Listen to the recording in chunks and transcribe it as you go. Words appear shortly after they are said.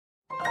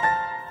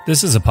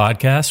This is a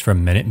podcast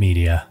from Minute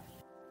Media.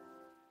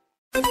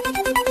 Who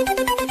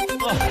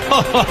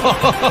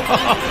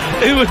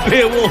would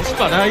be a Wolves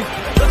fan, eh?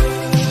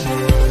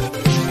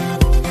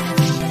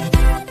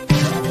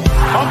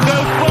 On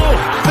goes ball.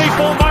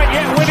 People might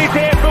yet win it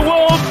here for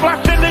Wolves.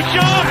 Flash in the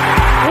shot.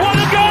 What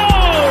a goal!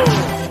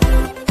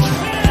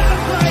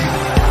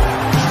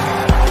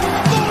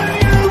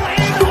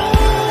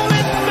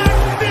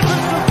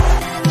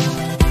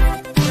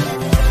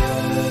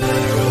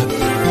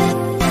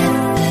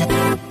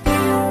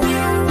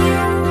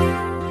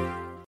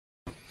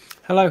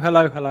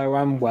 Hello,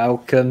 and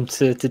welcome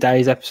to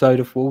today's episode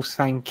of Wolves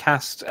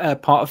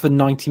Fancast, part of the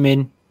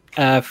 90min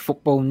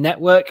Football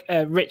Network.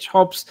 Rich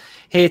Hobbs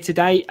here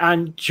today,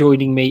 and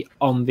joining me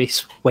on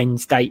this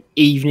Wednesday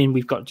evening,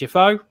 we've got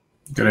Jeffo.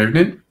 Good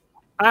evening.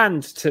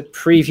 And to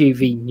preview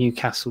the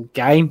Newcastle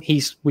game,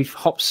 we've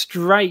hopped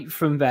straight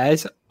from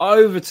theirs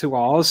over to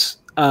ours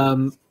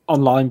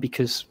online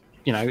because,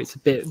 you know, it's a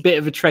bit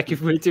of a trek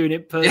if we're doing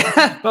it.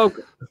 But well,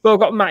 I've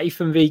got Matty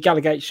from the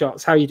Gallagate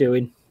Shots. How are you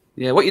doing?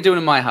 Yeah, what are you doing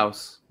in my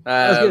house?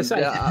 I was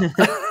going to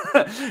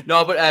say.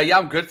 No, but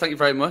I'm good. Thank you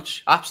very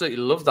much. Absolutely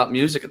love that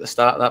music at the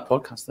start of that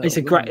podcast.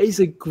 It's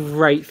a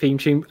great theme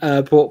tune,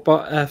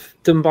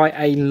 done by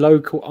a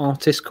local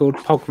artist called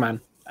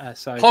Pogman.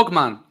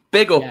 Pogman,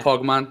 big up,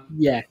 Pogman.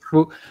 Yeah,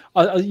 well,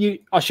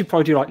 I should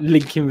probably do like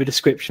link in the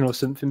description or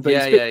something. But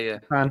yeah.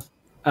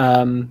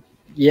 Man,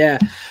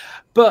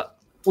 But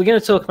we're going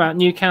to talk about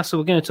Newcastle.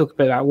 We're going to talk a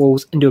bit about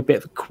Wolves and do a bit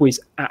of a quiz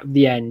at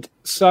the end.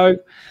 So,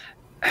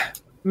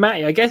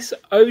 Matty, I guess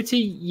over to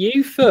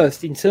you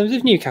first in terms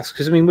of Newcastle,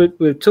 because I mean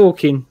we're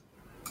talking.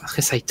 I was going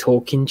to say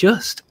talking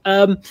just.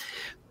 Do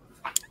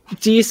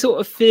you sort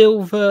of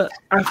feel that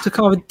after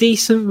kind of a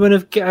decent run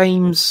of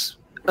games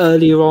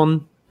earlier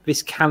on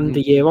this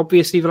calendar year,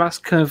 obviously the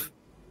last kind of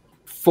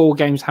 4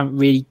 games haven't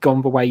really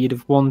gone the way you'd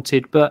have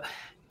wanted, but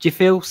do you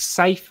feel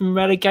safe from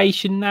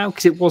relegation now?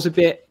 Because it was a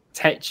bit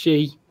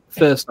tetchy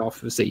first half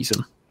of the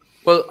season.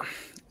 Well,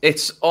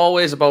 it's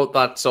always about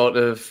that sort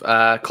of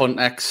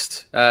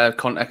context.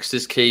 Context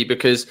is key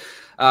because,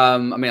 I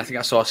think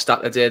I saw a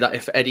stat today that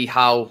if Eddie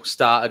Howe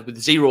started with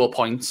 0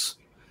 points,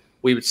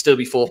 we would still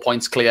be 4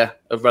 points clear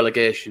of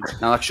relegation.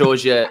 Now, that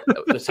shows you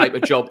the type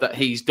of job that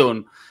he's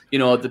done. You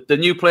know, the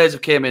new players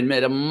have came in,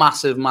 made a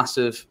massive,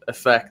 massive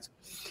effect.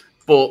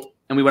 And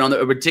we went on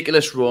a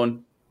ridiculous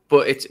run.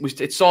 But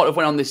it sort of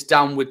went on this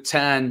downward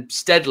turn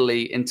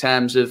steadily in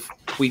terms of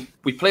we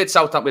played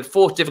Southampton. We had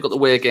 4 difficult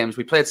away games.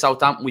 We played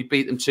Southampton. We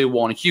beat them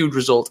 2-1. A huge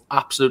result.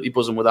 Absolutely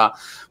buzzing with that.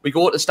 We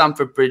go to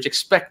Stamford Bridge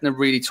expecting a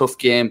really tough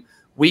game.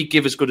 We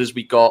give as good as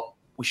we got.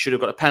 We should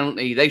have got a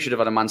penalty. They should have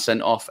had a man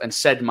sent off. And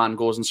said man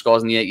goes and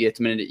scores in the 88th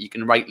minute. You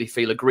can rightly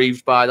feel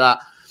aggrieved by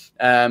that.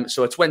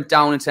 So it's went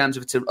down in terms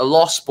of it's a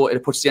loss, but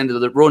it puts the end of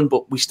the run.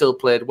 But we still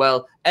played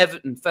well.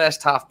 Everton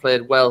first half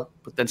played well,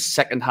 but then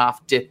second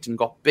half dipped and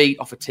got beat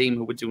off a team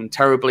who were doing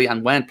terribly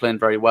and weren't playing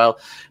very well.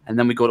 And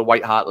then we go to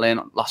White Hart Lane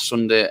last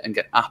Sunday and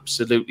get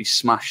absolutely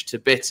smashed to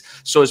bits.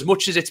 So as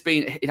much as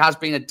it has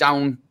been a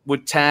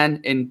downward turn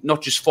in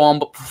not just form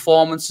but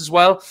performance as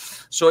well.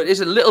 So it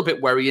is a little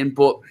bit worrying.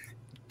 But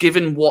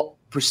given what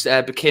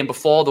became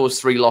before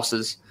those 3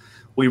 losses,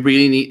 we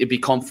really need to be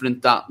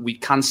confident that we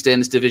can stay in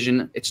this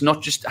division. It's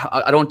not just,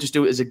 I don't just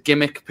do it as a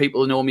gimmick.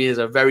 People know me as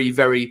a very,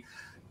 very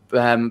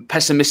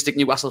pessimistic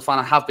Newcastle fan.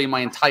 I have been my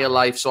entire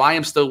life. So I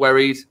am still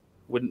worried.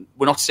 We're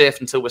not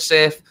safe until we're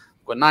safe.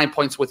 We've got 9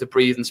 points worth of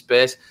breathing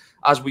space.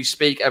 As we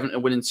speak,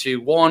 Everton winning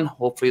 2-1.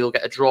 Hopefully they'll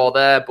get a draw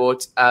there.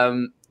 But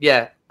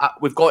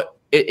we've got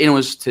it in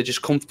us to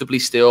just comfortably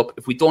stay up.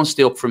 If we don't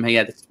stay up from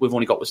here, we've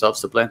only got ourselves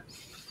to blame.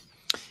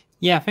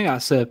 Yeah, I think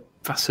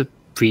that's a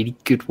really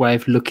good way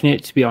of looking at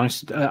it, to be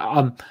honest.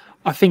 I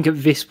think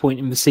at this point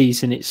in the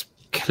season, it's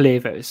clear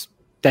that it's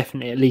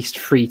definitely at least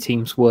 3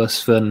 teams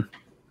worse than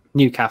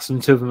Newcastle,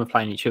 and 2 of them are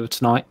playing each other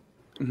tonight.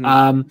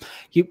 Mm-hmm.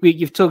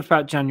 You've talked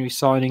about January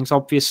signings.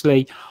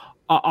 Obviously,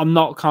 I'm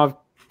not kind of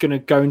going to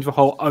go into the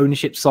whole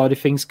ownership side of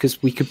things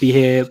because we could be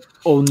here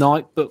all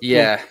night, but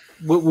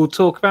we'll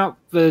talk about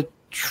the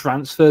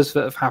transfers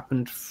that have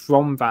happened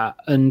from that.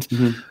 And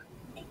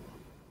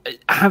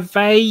have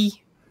they...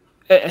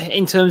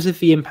 In terms of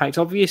the impact,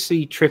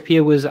 obviously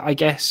Trippier was, I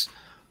guess,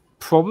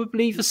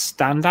 probably the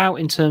standout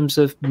in terms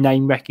of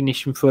name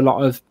recognition for a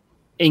lot of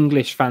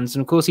English fans.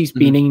 And of course, he's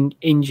been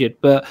injured.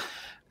 But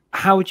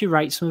how would you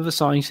rate some of the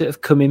signings that have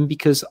come in?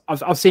 Because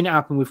I've seen it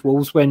happen with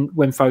Wolves when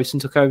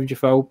Fosun took over and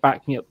Jafel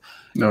backed me up.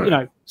 No. You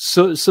know,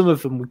 so some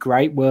of them were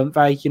great, weren't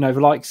they? You know, the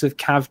likes of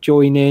Cav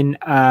joining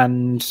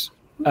and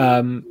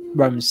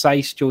Roman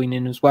Sace join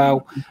in as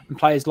well, and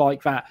players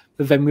like that.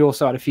 But then we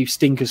also had a few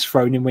stinkers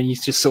thrown in when you're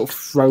just sort of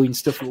throwing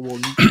stuff at the wall.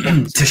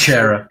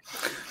 Teixeira.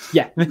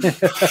 Yeah.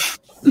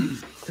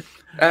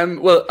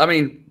 Well, I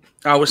mean,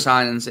 our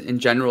signings in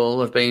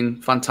general have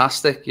been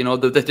fantastic. You know,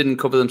 they didn't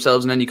cover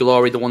themselves in any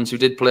glory, the ones who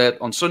did play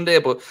on Sunday,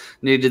 but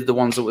neither did the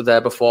ones that were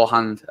there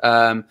beforehand.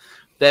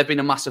 They've been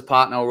a massive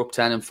part in our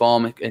upturn in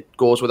form. It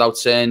goes without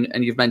saying.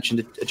 And you've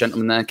mentioned a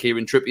gentleman there,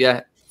 Kieran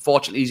Trippier.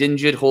 Fortunately, he's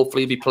injured.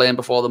 Hopefully, he'll be playing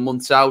before the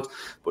month's out.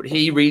 But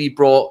he really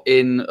brought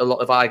in a lot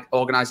of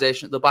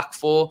organisation at the back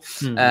four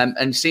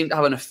and seemed to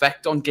have an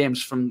effect on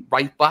games from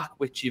right back,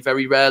 which you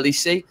very rarely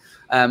see.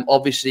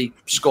 Obviously,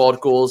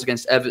 scored goals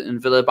against Everton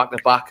and Villa back to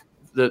back.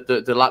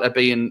 The latter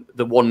being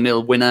the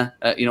 1-0 winner,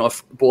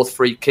 both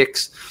free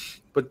kicks.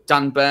 But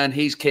Dan Burn,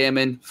 he's came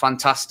in,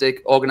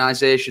 fantastic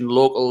organisation,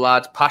 local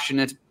lad,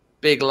 passionate,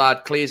 big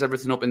lad, clears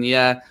everything up in the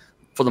air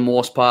for the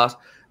most part.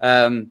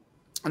 And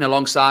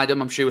alongside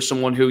him, I'm sure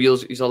someone who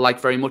you'll like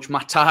very much,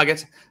 Matt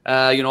Targett,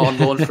 on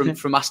loan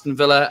from Aston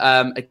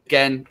Villa.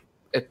 Again,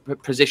 a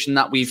position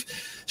that we've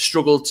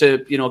struggled to,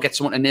 get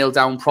someone to nail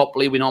down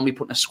properly. We normally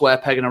put in a square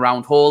peg in a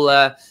round hole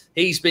there.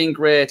 He's been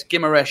great.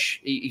 Gimaresh,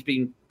 he's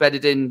been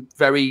bedded in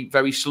very,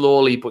 very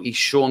slowly, but he's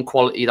shown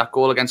quality. That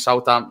goal against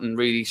Southampton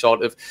really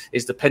sort of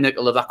is the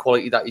pinnacle of that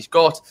quality that he's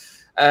got.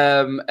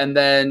 And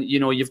then,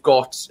 you've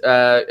got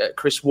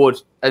Chris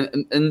Wood.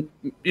 And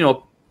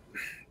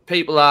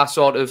people are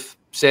sort of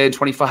saying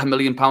 £25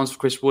 million for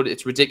Chris Wood.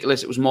 It's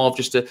ridiculous. It was more of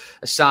just a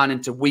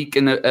signing to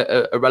weaken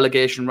a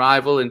relegation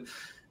rival. And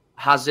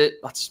has it?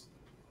 That's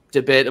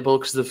debatable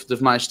because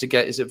they've managed to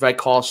get, is it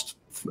Weghorst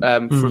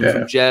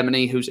from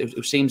Germany, who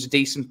seems a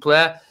decent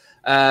player.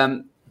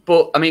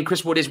 But, I mean,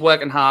 Chris Wood is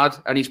working hard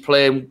and he's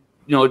playing,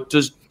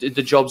 does the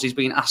jobs he's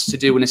been asked to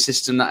do in a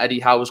system that Eddie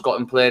Howe's got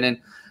him playing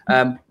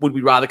in. Would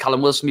we rather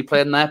Callum Wilson be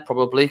playing there?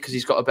 Probably, because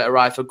he's got a better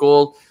eye for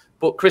goal.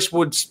 But Chris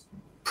Wood's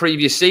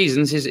previous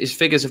seasons, his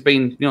figures have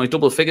been,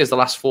 double figures the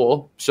last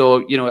 4.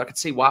 So, I could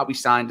see why we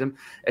signed him.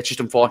 It's just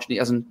unfortunate he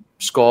hasn't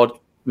scored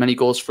many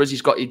goals for us.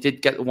 He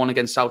did get the one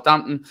against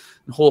Southampton,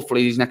 and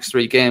hopefully these next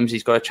 3 games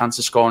he's got a chance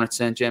of scoring at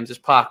St James's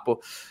Park. But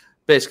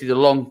basically the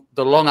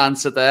long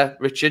answer there,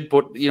 Richard.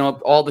 But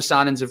all the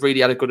signings have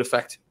really had a good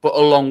effect. But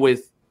along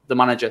with the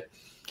manager.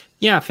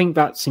 Yeah, I think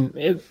that's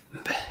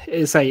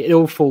it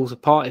all falls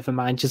apart if a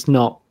manager's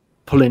not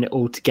pulling it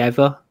all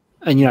together.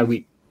 And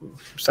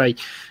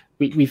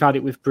we've had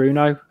it with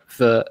Bruno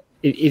for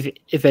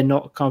if they're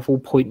not kind of all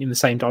pointing in the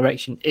same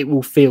direction, it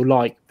will feel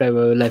like there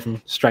were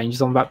 11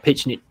 strangers on that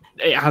pitch, and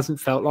it hasn't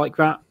felt like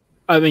that.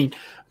 I mean,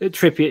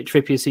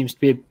 Trippier seems to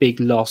be a big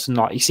loss, and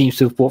he seems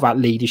to have brought that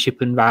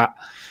leadership and that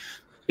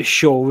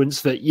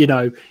assurance that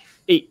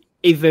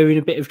if they're in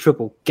a bit of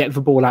trouble, get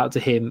the ball out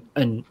to him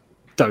and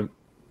don't.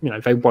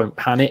 They won't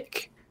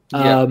panic.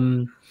 Yeah.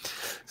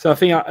 So I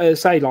think I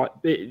say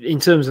in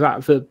terms of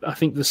that, I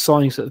think the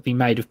signings that have been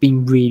made have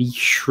been really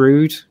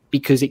shrewd,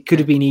 because it could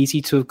have been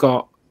easy to have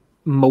got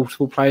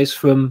multiple players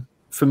from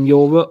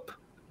Europe,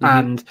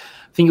 and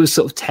I think it was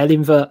sort of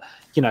telling that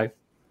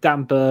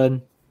Dan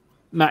Burn,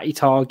 Matty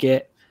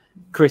Targett,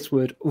 Chris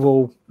Wood are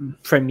all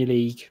Premier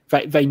League.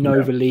 They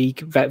know the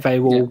league.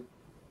 They're all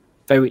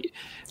very,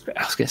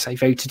 I was going to say,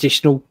 very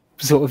traditional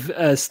sort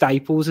of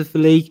staples of the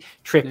league.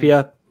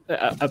 Trippier.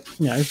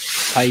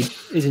 Played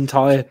his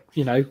entire,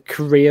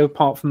 career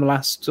apart from the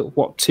last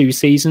 2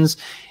 seasons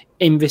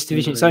in this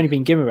division. It's only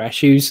been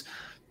Gimaresh who's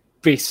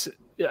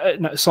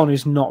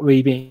who's not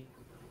really being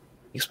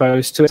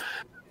exposed to it.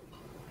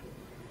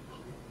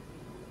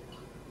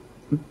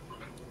 Do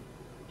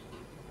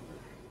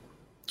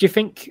you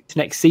think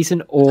next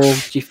season, or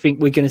do you think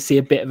we're going to see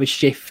a bit of a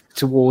shift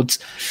towards,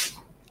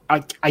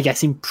 I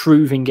guess,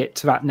 improving it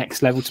to that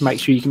next level to make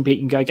sure you compete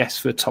and go, I guess,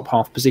 for a top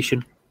half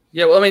position?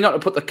 Yeah, well, I mean, not to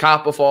put the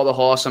cart before the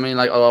horse. I mean,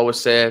 like I'll always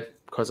say,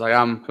 because I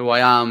am who I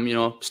am,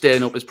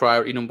 staying up is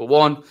priority number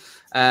 1.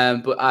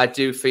 But I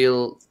do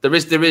feel there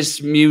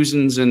is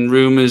musings and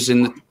rumours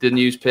in the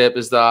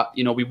newspapers that,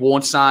 we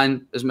won't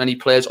sign as many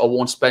players or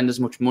won't spend as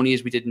much money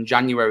as we did in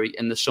January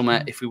in the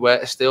summer if we were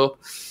to stay up.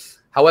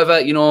 However,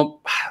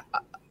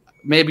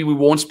 maybe we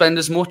won't spend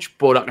as much,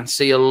 but I can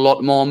see a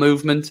lot more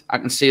movement. I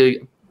can see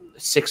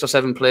 6 or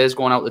 7 players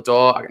going out the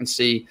door. I can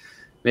see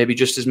maybe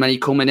just as many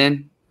coming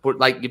in. But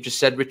like you've just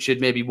said,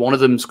 Richard, maybe one of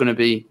them's going to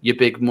be your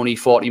big money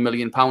 £40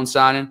 million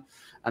signing,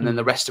 and then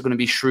the rest are going to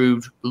be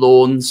shrewd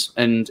loans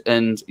and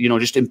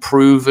just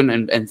improving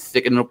and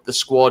thickening up the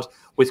squad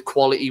with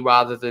quality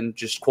rather than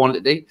just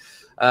quantity.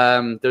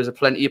 There's a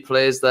plenty of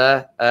players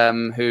there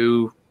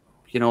who,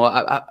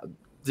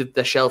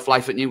 their shelf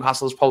life at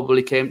Newcastle's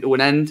probably came to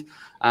an end,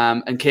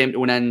 and came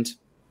to an end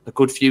a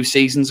good few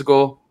seasons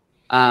ago.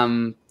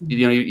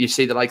 You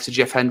see the likes of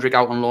Jeff Hendrick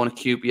out on loan at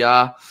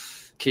QPR.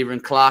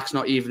 Kieran Clark's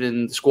not even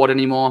in the squad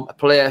anymore. A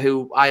player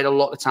who I had a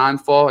lot of time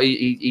for.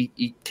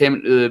 He came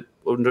into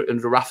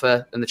under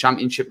Rafa in the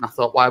Championship, and I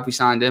thought, why have we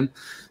signed him?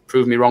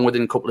 Proved me wrong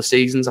within a couple of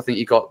seasons. I think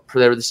he got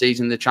Player of the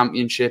Season in the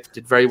Championship,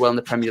 did very well in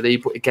the Premier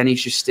League, but again,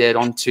 he's just stayed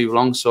on too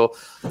long. So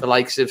the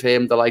likes of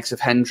him, the likes of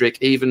Hendrick,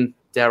 even,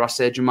 dare I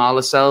say, Jamal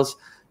Lascelles,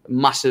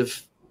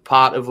 massive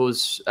part of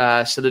us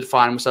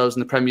solidifying ourselves in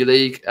the Premier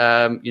League,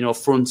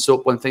 fronts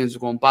up when things are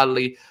going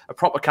badly, a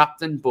proper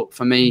captain, but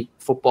for me,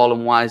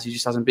 footballing wise, he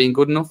just hasn't been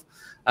good enough.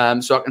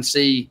 So I can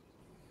see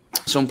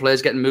some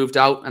players getting moved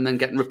out and then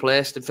getting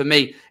replaced. And for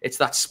me, it's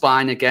that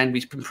spine again.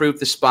 We've improved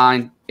the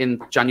spine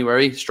in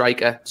January,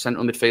 striker,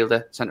 central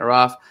midfielder, centre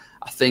half.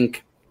 I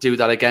think do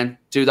that again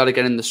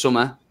in the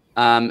summer,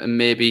 and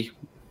maybe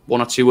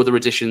one or two other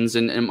additions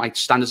and it might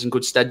stand us in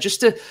good stead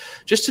just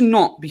to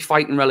not be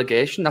fighting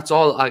relegation. That's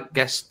all I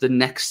guess the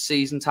next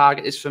season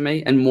target is for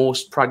me and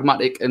most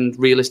pragmatic and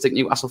realistic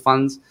Newcastle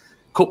fans.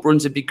 Cup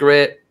runs would be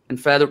great and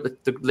further up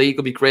the league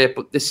will be great,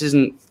 but this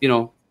isn't,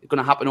 going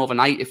to happen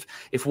overnight.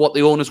 If what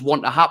the owners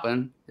want to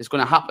happen is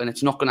going to happen,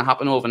 it's not going to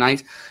happen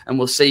overnight, and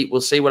we'll see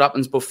what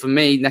happens. But for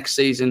me, next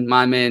season,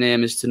 my main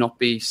aim is to not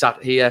be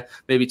sat here,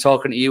 maybe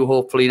talking to you,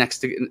 hopefully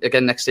next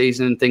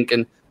season, and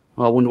thinking,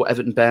 I wonder what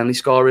Everton Burnley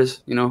score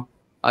is.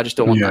 I just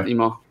don't want that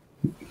anymore.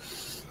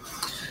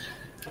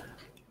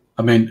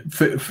 I mean,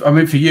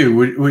 for you,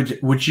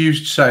 would you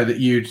say that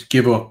you'd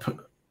give up?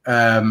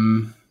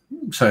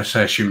 So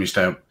assume you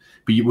stay up,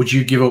 but would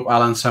you give up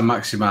Alan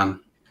Saint-Maximin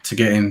to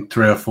get in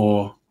 3 or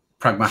 4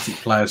 pragmatic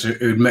players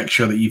who'd make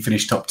sure that you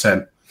finish top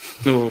 10?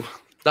 Oh,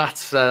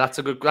 that's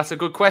a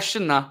good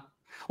question. Now,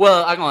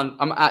 well, hang on.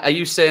 Are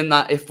you saying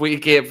that if we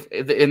give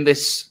in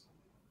this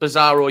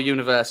bizarro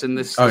universe, in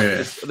this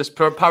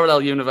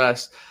parallel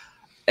universe,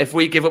 if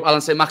we give up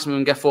Alan Saint-Maximin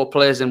and get 4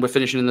 players in, we're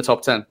finishing in the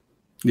top 10?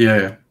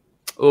 Yeah.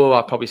 Oh,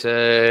 I'd probably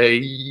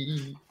say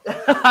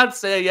I'd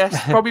say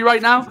yes, probably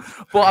right now.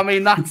 But I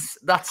mean, that's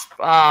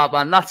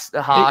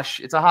harsh.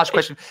 It's a harsh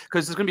question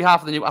because there's going to be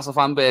half of the Newcastle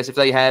fan base. If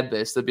they heard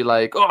this, they'd be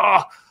like,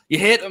 "Oh, you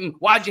hate him?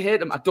 Why'd you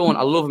hate him?" I don't.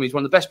 I love him. He's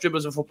one of the best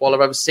dribblers of football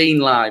I've ever seen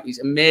live. He's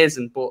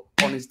amazing, but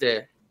on his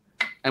day.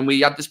 And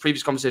we had this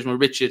previous conversation with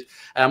Richard.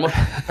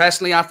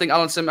 Personally, I think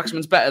Alan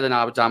Saint-Maximin's better than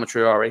Adama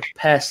Traore.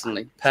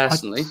 Personally. I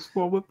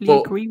probably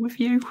agree with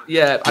you.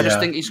 Yeah, I just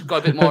think he's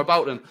got a bit more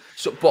about him.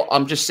 So, but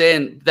I'm just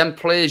saying, them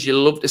players, you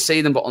love to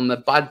see them, but on the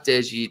bad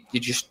days, you're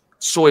just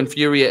so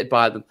infuriated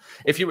by them.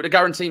 If you were to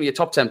guarantee me a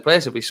top 10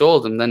 place if we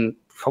sold them, then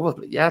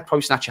probably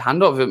snatch your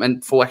hand off of him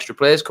and 4 extra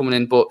players coming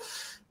in. But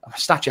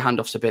snatch your hand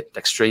off's a bit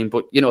extreme.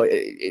 But, you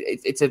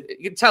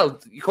can tell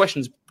your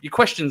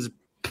questions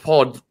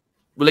pod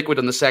liquid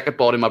on the second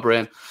board in my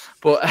brain,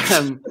 but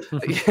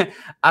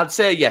I'd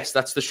say yes.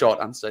 That's the short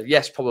answer.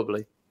 Yes,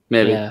 probably,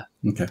 maybe. Yeah.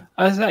 Okay.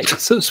 I was like,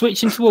 so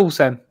switching to Wolves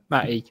then,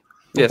 Matty.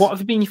 Yes. What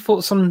have been your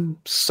thoughts on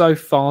so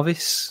far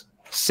this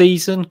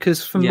season?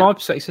 Because from my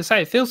perspective,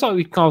 it feels like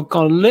we've kind of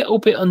gone a little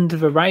bit under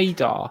the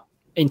radar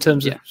in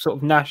terms of sort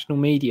of national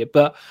media.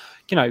 But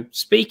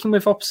speaking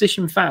with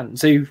opposition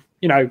fans who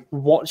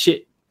watch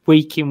it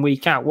week in,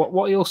 week out,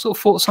 what are your sort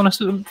of thoughts on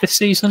us this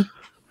season?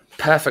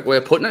 Perfect way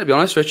of putting it, to be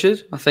honest,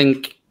 Richard. I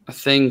think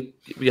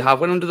we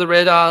have went under the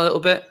radar a little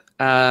bit.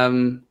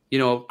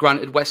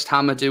 Granted, West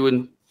Ham are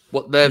doing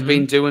what they've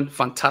been doing.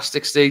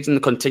 Fantastic season. They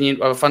continue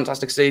to have a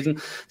fantastic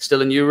season.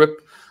 Still in Europe.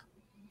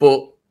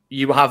 But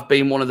you have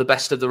been one of the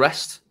best of the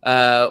rest,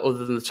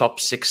 other than the top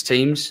 6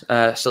 teams.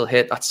 Still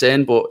hate that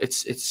saying, but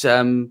it's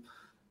I mean,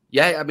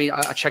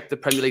 I checked the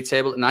Premier League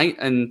table tonight,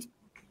 and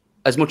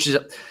as much as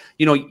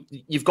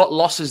you've got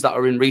losses that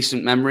are in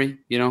recent memory,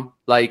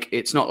 like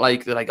it's not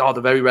like they're like,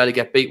 they very rarely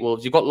get beat. Well,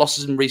 you've got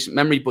losses in recent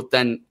memory, but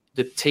then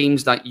the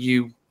teams that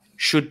you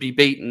should be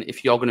beaten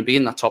if you're going to be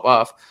in that top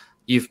half,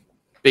 you've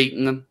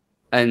beaten them.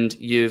 And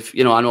you've,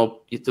 I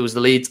know there was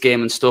the Leeds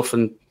game and stuff,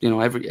 and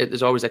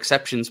there's always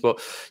exceptions, but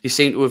you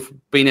seem to have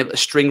been able to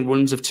string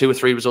runs of 2 or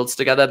 3 results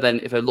together. Then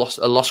if a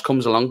loss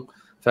comes along,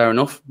 fair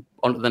enough.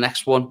 On to the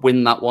next one,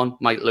 win that one,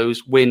 might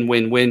lose, win,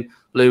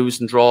 lose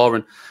and draw,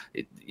 and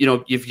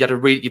you've got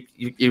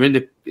you're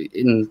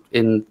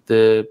in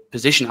the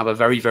position to have a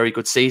very, very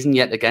good season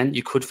yet again.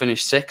 You could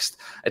finish 6th.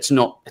 It's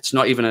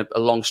not even a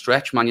long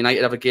stretch. Man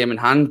United have a game in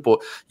hand,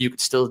 but you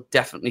could still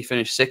definitely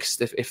finish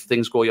 6th if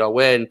things go your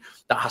way, and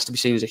that has to be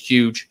seen as a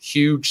huge,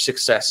 huge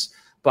success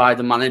by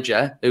the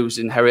manager who's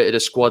inherited a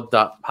squad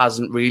that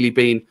hasn't really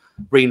been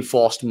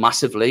reinforced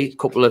massively. A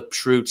couple of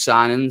shrewd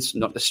signings,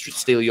 not to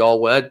steal your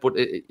word, but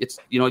it's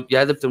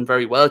they've done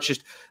very well. It's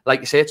just, like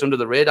you say, it's under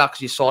the radar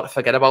because you sort of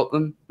forget about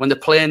them. When they're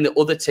playing the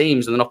other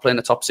teams and they're not playing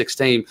the top 6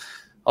 team,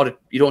 or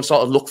you don't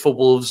sort of look for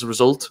Wolves'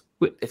 result,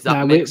 if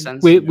that makes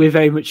sense. We're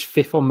very much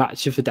 5th on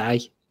match of the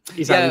day.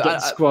 Is how we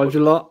get described a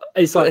lot.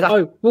 It's like,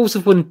 Wolves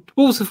have won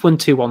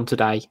 2-1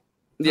 today.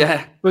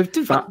 Yeah. We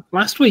did that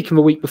last week and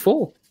the week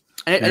before.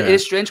 And it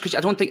is strange because I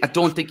don't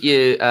think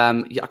you.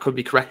 I could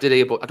be corrected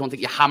here, but I don't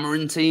think you're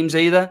hammering teams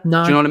either.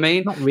 No, do you know what I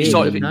mean? Not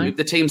really. No.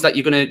 The teams that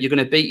you're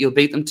gonna beat, you'll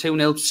beat them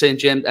 2-0. St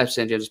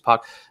James's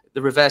Park.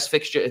 The reverse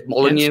fixture at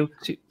Molineux,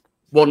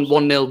 1-0,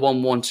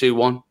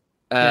 1-1,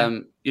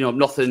 2-1.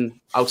 Nothing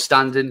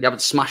outstanding. You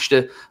haven't smashed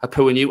a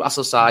poor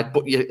Newcastle side,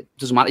 but it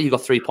doesn't matter. You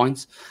got 3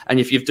 points, and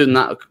if you've done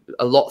that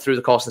a lot through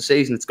the course of the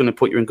season, it's going to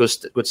put you in good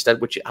stead,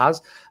 which it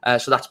has.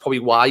 So that's probably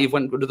why you've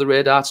went under the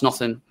radar. It's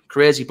nothing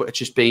crazy, but it's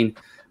just been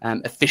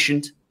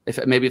efficient, if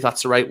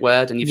that's the right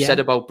word. And you've said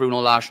about Bruno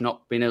Lage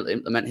not being able to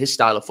implement his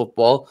style of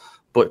football,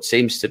 but it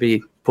seems to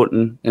be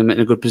putting him in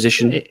a good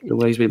position the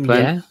way he's been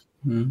playing.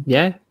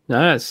 Yeah.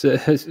 No, I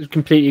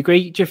completely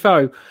agree.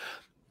 Jeffo,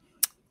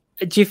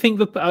 do you think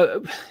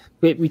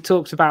we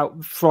talked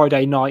about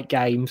Friday night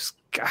games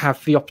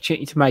have the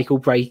opportunity to make or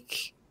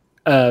break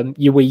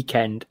your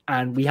weekend,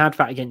 and we had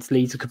that against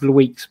Leeds a couple of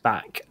weeks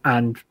back,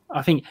 and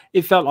I think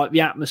it felt like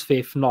the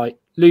atmosphere from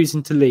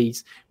losing to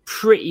Leeds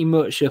pretty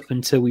much up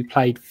until we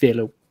played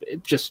Villa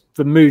just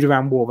the mood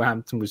around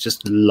Wolverhampton was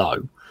just low.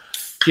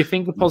 Do you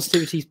think the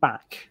positivity's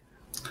back?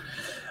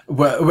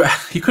 Well,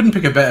 you couldn't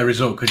pick a better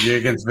result, could you,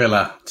 against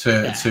Villa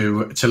to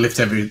lift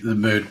the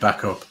mood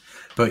back up?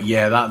 But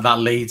yeah, the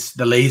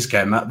Leeds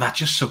game that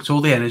just sucked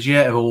all the energy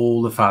out of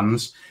all the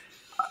fans,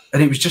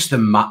 and it was just the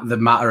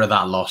matter of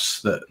that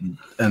loss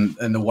and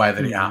the way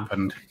that it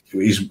happened.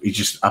 He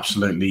just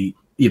absolutely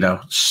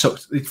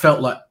sucked. It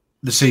felt like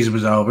the season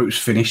was over; it was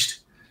finished.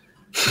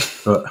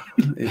 But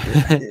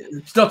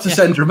it's not to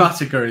sound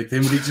dramatic or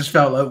anything, but it just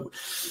felt like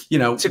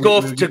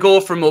to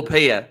go from up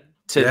here.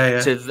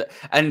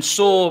 And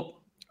so,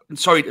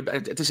 sorry,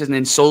 this isn't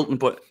insulting,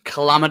 but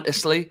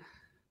calamitously,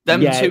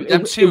 them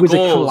two was goals.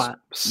 A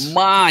collapse.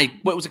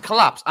 It was a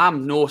collapse.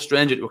 I'm no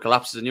stranger to a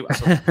collapse as a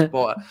Newcastle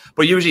supporter,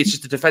 but usually it's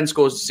just the defense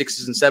goes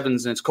 6s and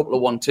 7s, and it's a couple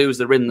of 1-2s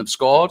they're in, they've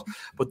scored.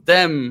 But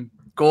them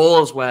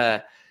goals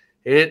where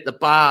it hit the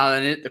bar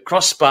and hit the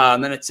crossbar,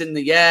 and then it's in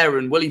the air,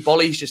 and Willy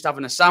Bolly's just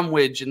having a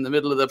sandwich in the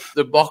middle of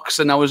the box,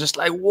 and I was just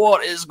like,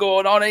 "What is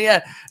going on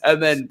here?"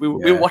 And then we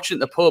were watching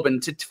at the pub,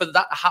 and for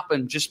that to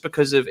happen just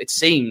because of it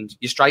seemed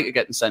your striker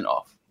getting sent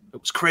off,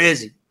 it was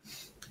crazy.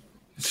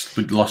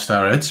 We lost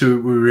our heads, so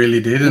we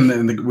really did,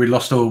 and we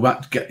lost all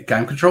that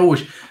game control.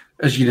 Which,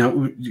 as you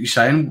know, you're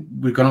saying,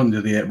 we've gone under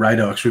the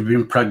radar because we've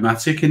been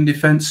pragmatic in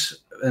defence,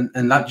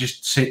 and that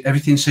just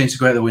everything seems to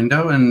go out the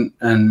window,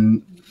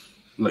 and.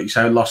 Like you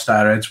say, lost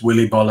our heads.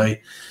 Willy Bolly,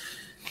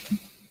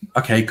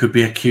 okay, could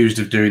be accused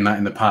of doing that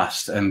in the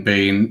past and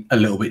being a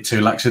little bit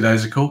too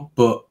lackadaisical.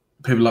 But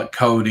people like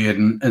Cody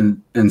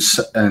and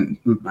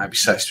maybe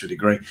Sex to a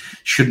degree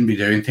shouldn't be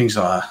doing things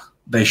like that.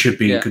 They should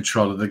be in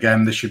control of the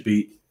game. They should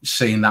be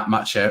seeing that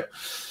match out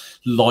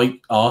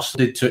like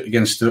Arsenal did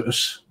against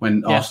us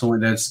when Arsenal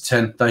went down to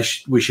 10.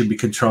 We should be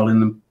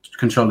controlling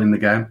the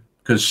game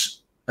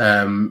because,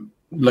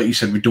 like you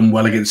said, we've done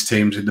well against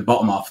teams in the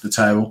bottom half of the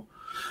table.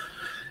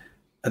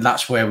 And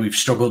that's where we've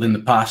struggled in the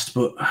past,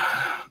 but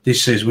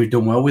this season we've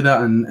done well with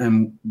that,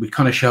 and we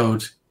kind of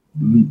showed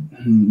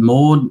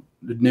more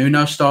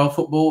Nuno style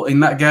football in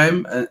that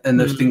game, and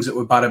the things that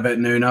were bad about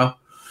Nuno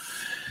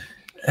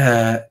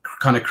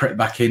kind of crept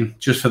back in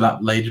just for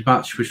that Leeds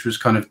match, which was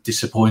kind of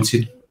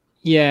disappointing.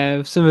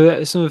 Yeah, some of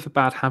the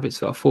bad habits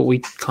that I thought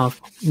we kind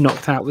of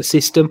knocked out the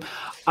system.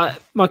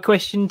 My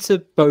question to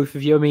both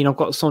of you, I mean, I've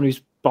got someone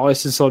who's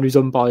biased and someone who's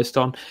unbiased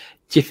on.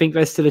 Do you think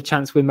there's still a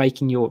chance we're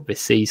making Europe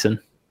this season?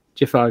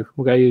 Jeffo,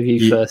 we'll go with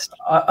you first.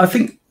 I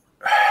think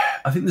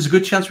there's a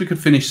good chance we could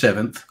finish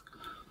 7th.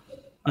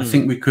 I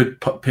think we could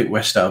pick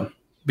West Ham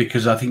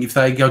because I think if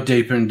they go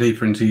deeper and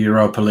deeper into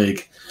Europa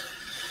League,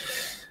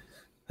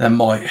 they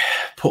might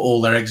put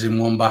all their eggs in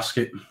one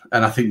basket.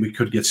 And I think we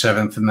could get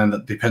 7th, and then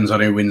that depends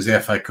on who wins the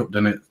FA Cup,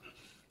 doesn't it?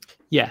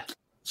 Yeah.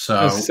 So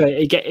as I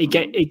say,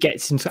 it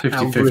gets into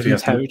algorithm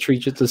territory,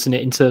 doesn't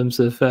it? In terms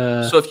of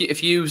so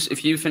if you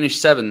finish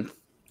 7th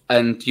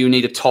and you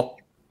need a top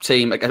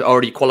team, like an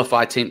already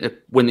qualified team, to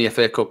win the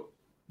FA Cup.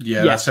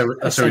 Yeah, that's how we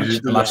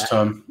did the last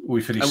time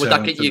we finished. And would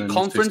that get you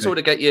conference, or would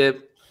it get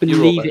you?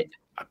 I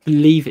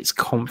believe it's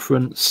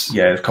conference.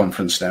 Yeah, it's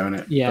conference now, isn't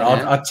it? Yeah,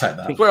 I'd take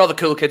that. It's where all the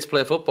cool kids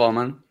play football,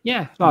 man.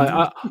 Yeah,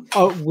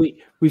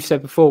 we've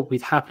said before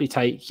we'd happily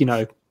take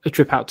a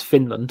trip out to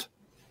Finland.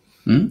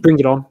 Bring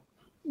it on.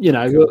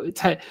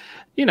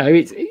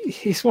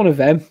 It's one of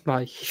them.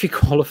 Like, if you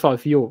qualify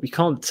for Europe, you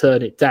can't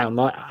turn it down.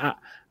 Like,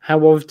 how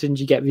often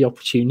do you get the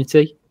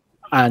opportunity?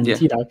 And,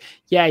 you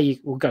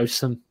will go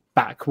some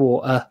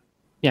backwater,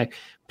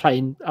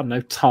 playing, I don't know,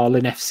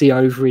 Tallinn FC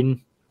over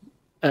in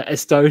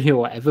Estonia or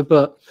whatever.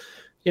 But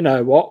you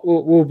know what?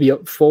 We'll be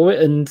up for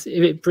it. And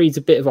if it breeds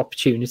a bit of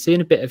opportunity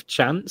and a bit of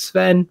chance,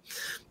 then,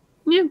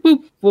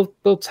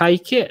 we'll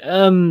take it.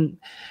 I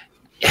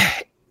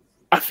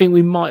think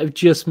we might have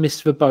just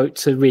missed the boat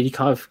to really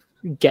kind of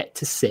get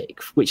to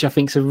 6th, which I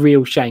think is a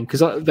real shame because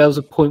there was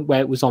a point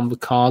where it was on the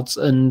cards.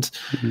 And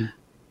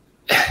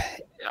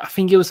I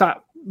think it was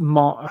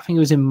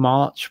in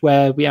March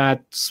where we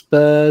had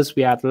Spurs,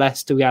 we had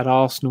Leicester, we had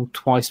Arsenal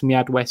twice, and we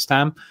had West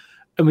Ham,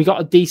 and we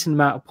got a decent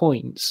amount of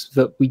points.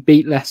 That we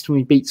beat Leicester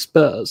and we beat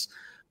Spurs,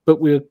 but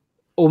we were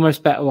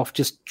almost better off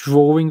just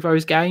drawing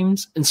those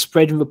games and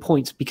spreading the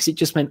points because it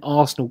just meant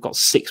Arsenal got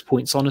 6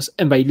 points on us,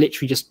 and they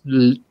literally just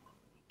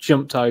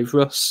jumped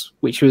over us.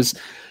 Which was,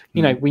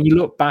 when you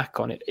look back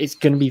on it, it's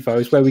going to be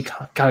those where we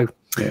can't go.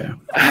 Yeah,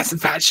 that's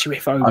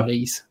if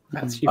onlys.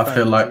 I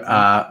feel like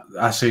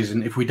our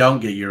season, if we don't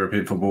get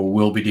European football,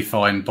 will be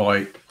defined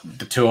by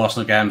the 2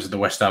 Arsenal games of the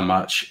West Ham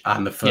match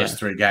and the first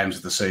 3 games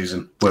of the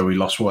season where we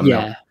lost 1-0.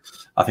 Yeah.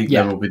 I think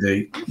there will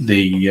be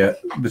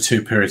the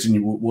 2 periods,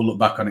 and we'll look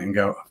back on it and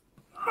go,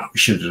 we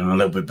should have done a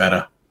little bit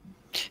better.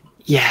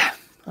 Yeah,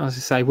 as I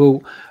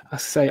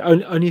say,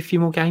 only a few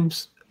more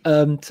games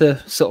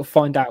to sort of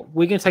find out.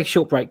 We're going to take a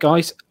short break,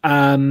 guys.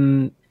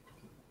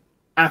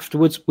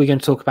 Afterwards, we're going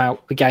to talk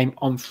about the game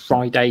on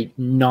Friday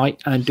night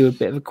and do a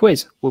bit of a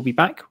quiz. We'll be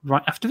back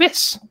right after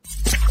this.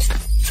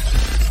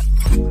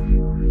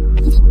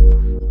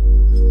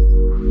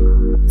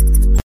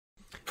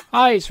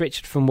 Hi, it's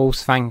Richard from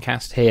Wolves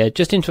Fancast here.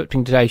 Just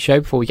interrupting today's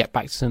show before we get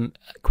back to some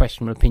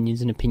questionable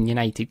opinions and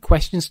opinionated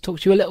questions.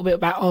 Talk to you a little bit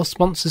about our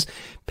sponsors,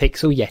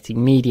 Pixel Yeti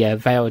Media.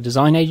 They are a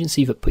design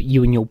agency that put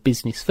you and your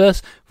business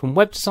first, from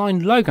web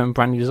design, logo and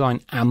branding design,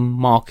 and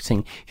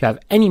marketing. If you have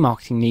any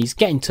marketing needs,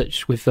 get in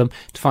touch with them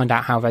to find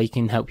out how they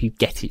can help you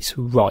get it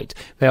right.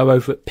 They are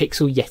over at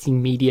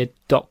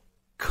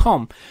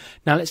pixelyetimedia.com.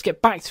 Now let's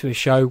get back to a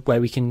show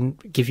where we can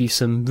give you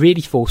some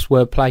really forced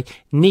wordplay,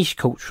 niche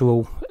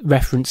cultural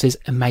references,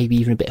 and maybe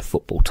even a bit of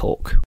football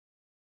talk.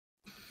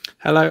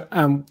 Hello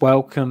and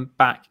welcome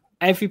back,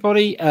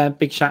 everybody.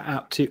 Big shout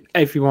out to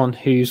everyone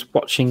who's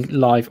watching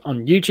live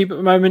on YouTube at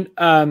the moment.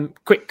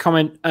 Quick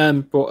comment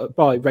brought up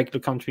by regular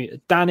contributor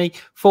Danny.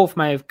 4th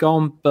may have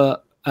gone,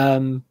 but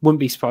wouldn't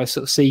be surprised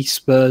to see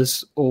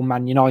Spurs or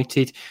Man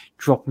United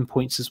dropping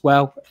points as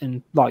well,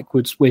 and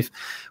likewise with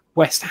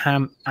West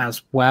Ham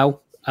as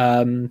well.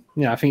 I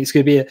think it's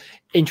going to be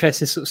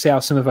interesting to see how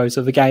some of those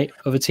other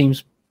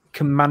teams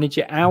can manage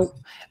it out.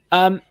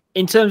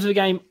 In terms of the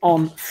game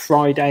on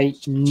Friday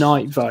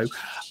night, though,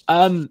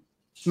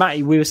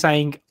 Matty, we were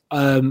saying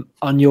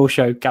on your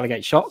show,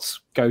 Gallagate Shots,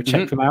 go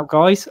check them out,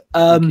 guys.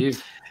 Thank you.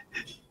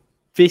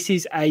 This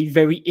is a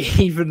very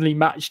evenly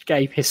matched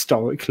game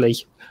historically.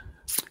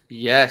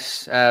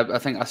 Yes, I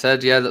think I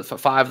said, that for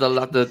 5, the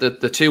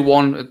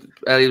 2-1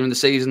 earlier in the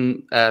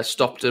season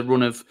stopped a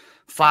run of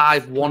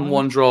 5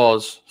 1-1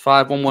 draws,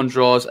 5 1-1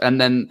 draws,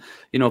 and then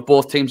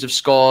both teams have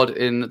scored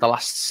in the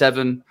last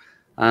 7,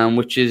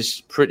 which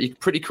is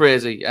pretty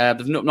crazy.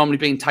 They've normally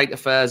been tight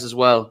affairs as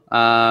well.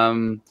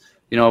 I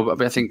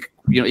think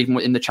even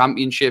in the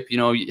championship,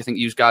 I think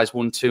you guys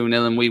won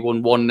 2-0 and we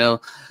won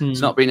 1-0.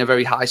 It's not been a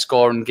very high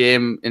scoring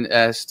game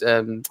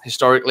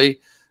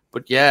historically.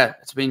 But yeah,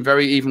 it's been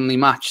very evenly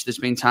matched. There's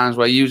been times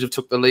where you have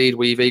took the lead,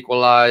 we've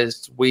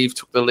equalised, we've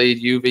took the lead,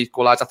 you've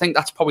equalised. I think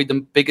that's probably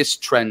the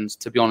biggest trend,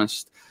 to be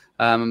honest.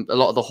 A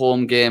lot of the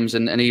home games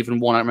and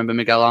even one, I remember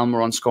Miguel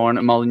Almiron scoring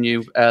at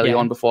Molineux early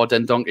on before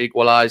Dendonk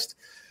equalised.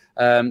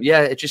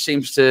 It just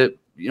seems to,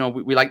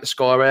 we like to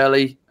score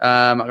early.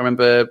 I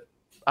remember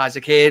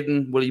Isaac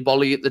Hayden, Willy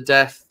Bolly at the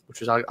death, which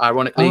was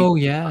ironically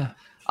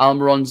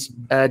Almiron's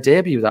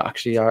debut, that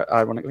actually,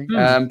 ironically.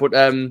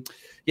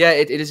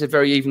 It is a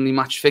very evenly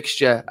matched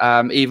fixture,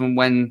 even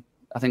when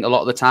I think a lot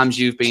of the times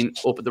you've been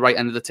up at the right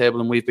end of the table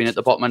and we've been at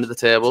the bottom end of the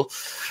table.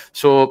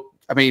 So,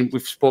 I mean,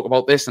 we've spoke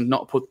about this and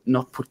not put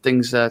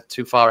things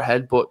too far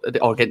ahead,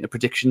 or get into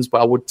predictions,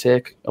 but I would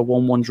take a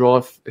 1-1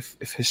 draw if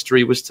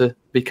history was to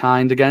be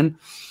kind again.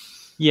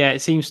 Yeah,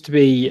 it seems to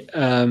be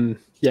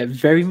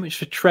very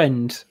much a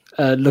trend,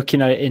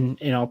 looking at it in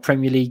our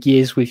Premier League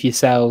years with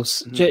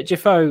yourselves.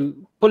 Jeffo,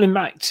 pulling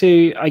back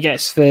to, I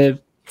guess, the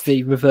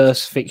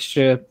reverse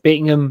fixture,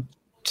 beating them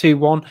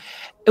 2-1.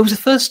 It was the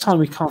first time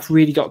we kind of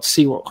really got to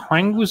see what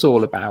Hwang was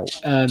all about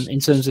in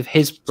terms of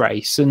his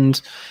brace.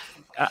 And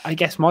I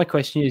guess my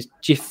question is,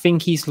 do you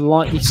think he's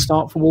likely to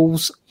start for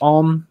Wolves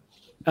on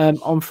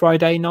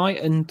Friday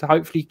night and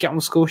hopefully get on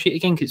the score sheet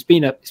again? Because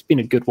it's been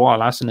a good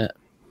while, hasn't it?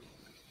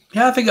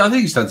 Yeah, I think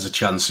he stands a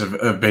chance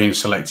of being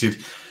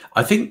selected.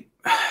 I think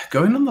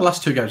going on the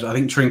last 2 games, I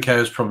think Trincao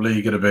is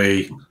probably going to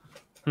be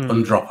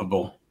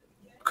undroppable,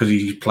 because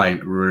he's playing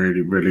really,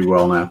 really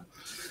well now.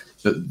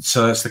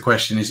 So that's the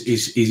question: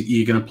 is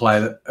you going to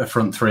play a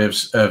front 3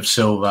 of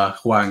Silva,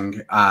 Hwang,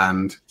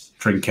 and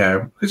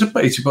Trincao? It's a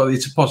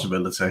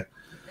possibility.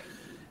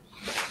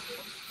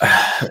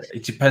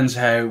 It depends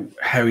how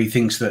he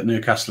thinks that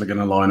Newcastle are going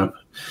to line up.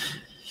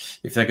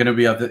 If they're going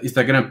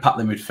to pack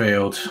the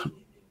midfield,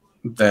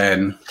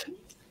 then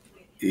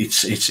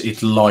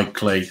it's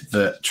likely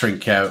that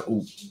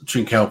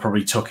Trincao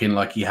probably tuck in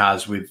like he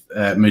has with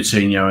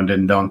Moutinho and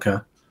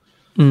Dendonka.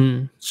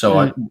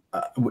 So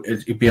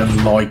it'd be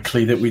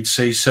unlikely that we'd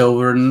see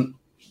Silva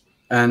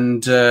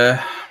and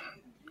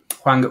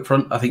Hwang up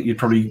front. I think you'd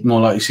probably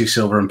more likely see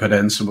Silva and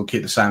Podence, and we'll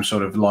keep the same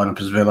sort of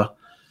lineup as Villa.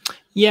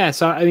 Yeah,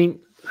 so I mean,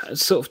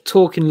 sort of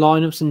talking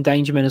lineups and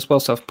danger men as well.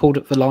 So I've pulled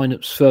up the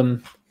lineups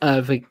from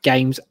the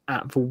games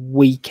at the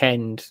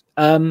weekend.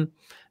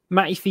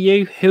 Matty, for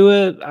you, who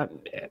are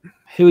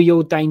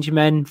your danger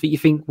men that you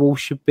think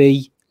Wolves should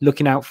be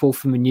looking out for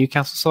from the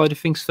Newcastle side of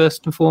things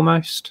first and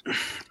foremost?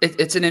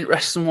 It's an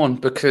interesting one,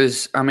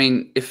 because I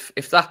mean, if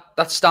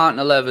that starting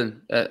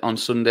 11 on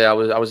Sunday, I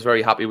was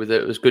very happy with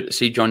it. It was good to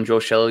see John Joe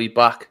Shelley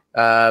back.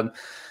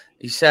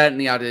 He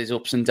certainly had his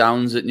ups and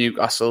downs at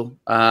Newcastle,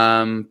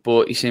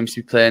 but he seems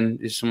to be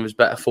playing some of his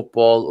better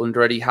football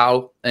under Eddie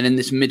Howe. And in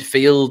this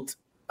midfield,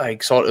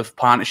 like sort of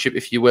partnership,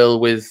 if you will,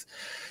 with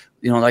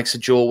like Sir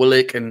Joe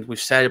Willock, and we've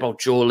said about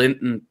Joe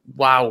Linton.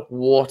 Wow,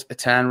 what a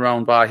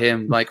turnaround by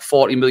him! Like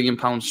 £40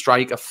 million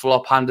striker,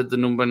 flop, handed the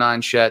number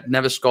 9 shirt,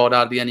 never scored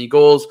hardly any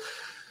goals.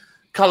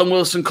 Callum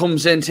Wilson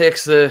comes in,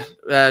 takes the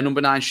number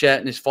 9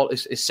 shirt in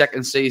his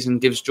second season,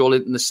 gives Joe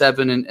Linton the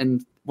 7,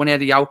 and when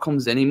Eddie Howe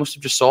comes in, he must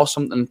have just saw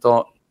something and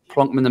thought,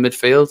 plonk him in the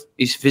midfield.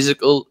 He's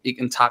physical, he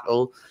can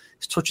tackle,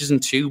 his touch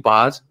isn't too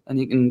bad, and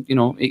he can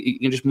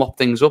just mop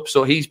things up.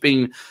 So he's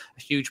been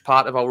a huge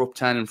part of our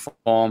upturn in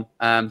form.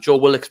 Joe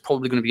Willock's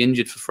probably going to be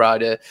injured for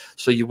Friday,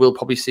 so you will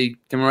probably see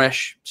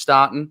Guimaraes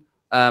starting.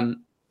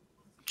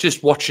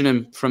 Just watching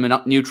him from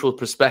a neutral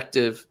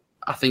perspective,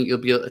 I think you'll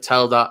be able to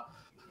tell that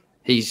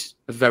he's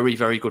a very,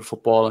 very good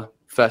footballer,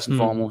 first and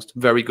foremost.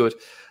 Very good.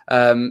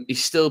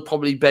 He's still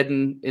probably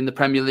bedding in the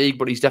Premier League,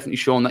 but he's definitely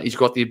shown that he's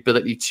got the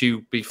ability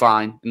to be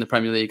fine in the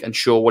Premier League and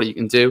show what he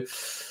can do.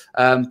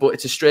 But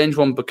it's a strange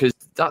one because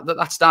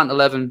that starting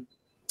 11,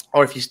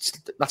 or if you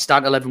that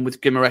starting 11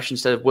 with Guimaraes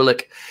instead of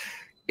Willock,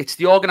 it's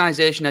the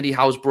organisation Eddie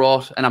Howe's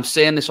brought, and I'm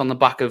saying this on the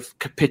back of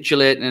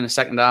capitulating in the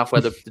second half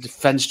where the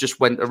defence just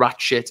went to rat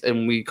shit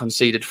and we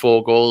conceded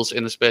 4 goals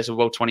in the space of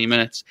about 20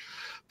 minutes.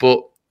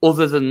 But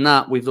other than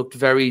that, we've looked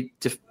very,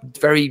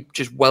 very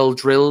just well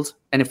drilled.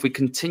 And if we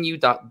continue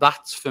that,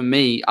 that's for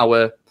me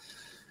our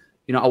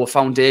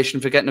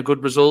foundation for getting a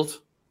good result.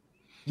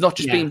 Not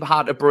just being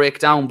hard to break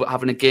down, but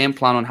having a game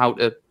plan on how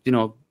to,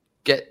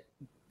 get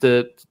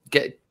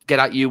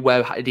at you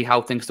where Eddie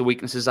Howe thinks the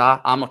weaknesses are.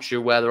 I'm not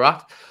sure where they're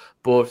at,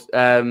 but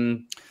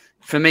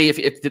for me,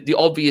 if the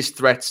obvious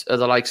threats are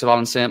the likes of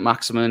Alan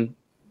Saint-Maximin,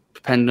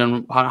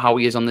 depending on how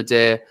he is on the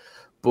day.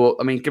 But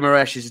I mean,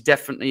 Guimaraes is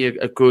definitely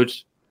a good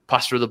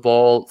passer of the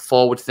ball,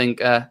 forward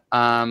thinker,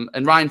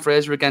 and Ryan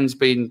Fraser again has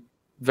been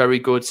very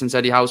good since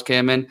Eddie Howe's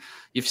came in.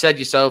 You've said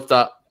yourself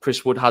that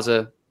Chris Wood has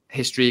a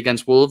history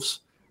against Wolves.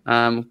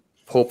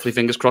 Hopefully,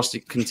 fingers crossed, he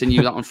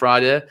continue that on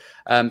Friday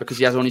because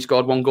he has only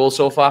scored 1 goal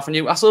so far for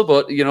Newcastle.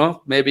 But,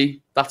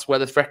 maybe that's where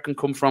the threat can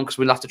come from because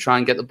we'll have to try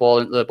and get the ball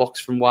into the box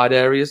from wide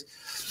areas.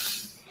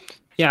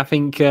 Yeah, I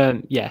think,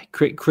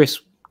 Chris,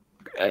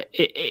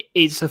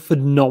 it's a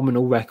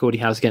phenomenal record he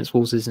has against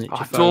Wolves, isn't it?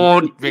 I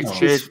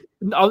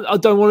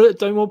don't want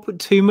to put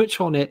too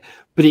much on it,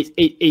 but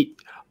it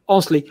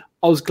honestly,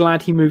 I was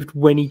glad he moved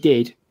when he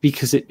did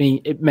because it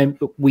meant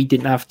that we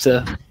didn't have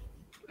to.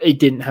 He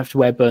didn't have to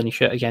wear a Burnley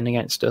shirt again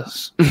against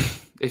us.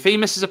 If he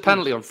misses a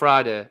penalty on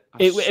Friday,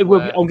 I'm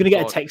going to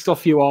get a text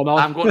off you,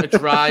 Arnold. I'm going to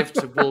drive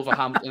to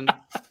Wolverhampton and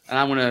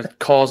I'm going to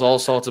cause all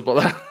sorts of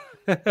bother.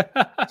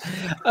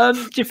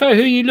 Jafar,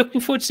 who are you looking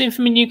forward to seeing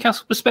from a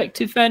Newcastle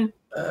perspective then?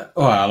 I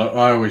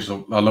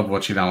love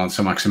watching Alan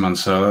Saint-Maximin,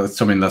 so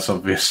that's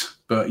obvious.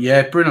 But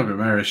yeah, Bruno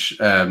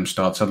Guimaraes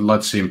starts. I'd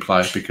like to see him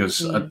play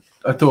because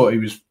I thought he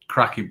was a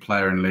cracking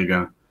player in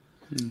Liga.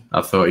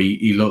 I thought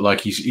he looked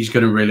like he's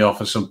going to really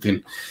offer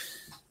something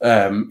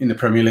in the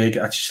Premier League.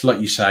 I just like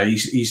you say,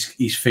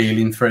 he's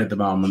feeling for it at the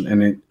moment,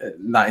 and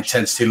that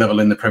intensity level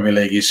in the Premier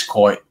League is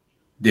quite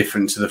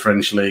different to the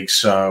French league.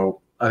 So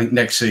I think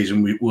next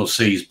season we'll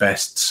see his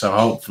best. So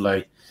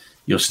hopefully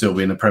you'll still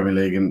be in the Premier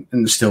League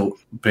and still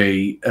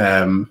be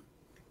able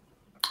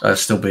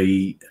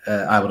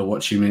to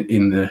watch him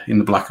in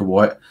the black and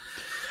white.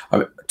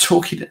 Going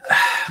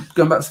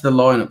back to the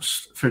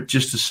lineups for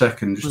just a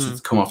second, just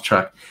to come off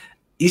track.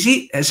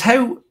 Has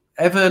Howe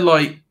ever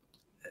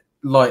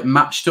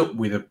matched up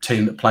with a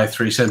team that play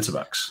 3 centre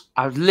backs?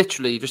 I've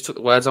literally just took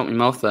the words out of my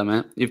mouth there,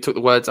 mate. You've took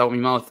the words out of my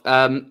mouth.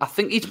 I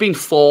think he's been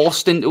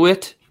forced into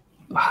it.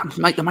 There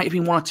might have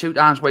been 1 or 2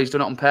 times where he's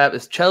done it on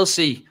purpose.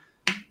 Chelsea,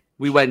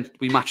 we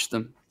matched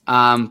them,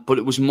 but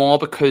it was more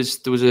because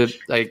there was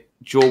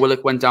Joe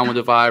Willock went down with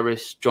a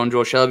virus, John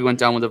Joe Shelby went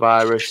down with a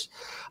virus.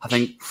 I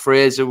think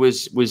Fraser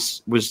was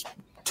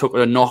took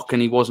a knock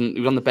and he was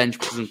on the bench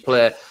but doesn't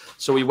play.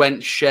 So we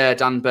went share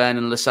Dan Burn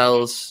and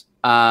Lascelles.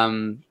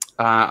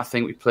 I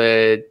think we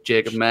played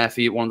Jacob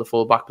Murphy at one of the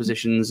full-back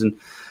positions. We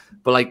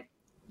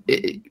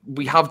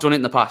have done it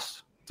in the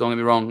past, don't get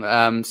me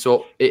wrong.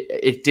 So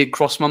it did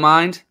cross my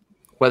mind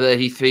whether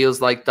he feels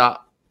like that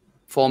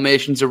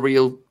formation's a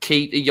real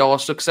key to your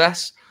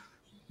success.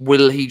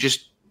 Will he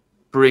just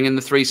bring in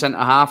the 3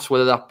 centre-halves,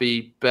 whether that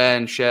be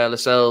Burn, Share,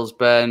 Lascelles,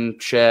 Burn,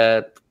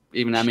 Share,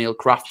 even Emil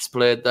Kraft's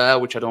played there,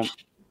 which I don't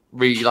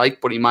really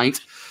like, but he might.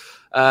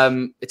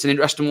 It's an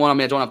interesting one. I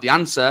mean, I don't have the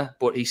answer,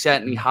 but he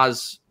certainly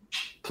has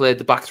played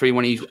the back 3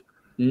 when he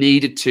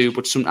needed to,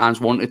 but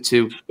sometimes wanted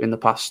to in the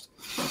past.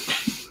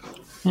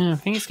 Yeah, I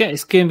think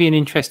it's going to be an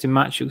interesting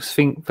match. I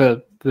think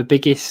the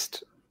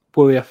biggest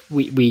worry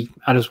we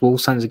had as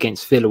Wolves fans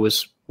against Villa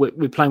was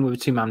we're playing with a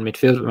 2-man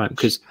midfield at the moment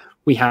because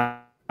we have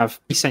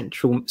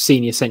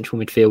senior central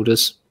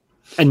midfielders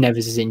and Neves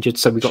is injured,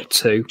 so we've got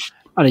 2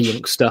 and a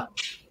youngster.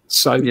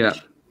 So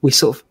we're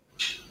sort of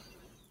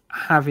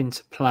having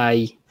to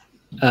play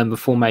the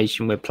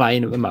formation we're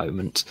playing at the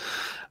moment.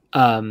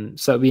 So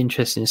it'll be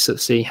interesting to sort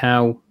of see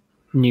how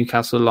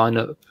Newcastle line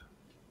up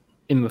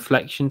in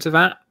reflection to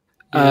that.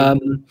 Yeah.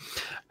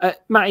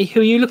 Matty,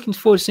 who are you looking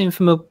forward to seeing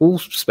from a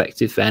Wolves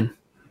perspective then?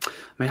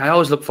 I mean, I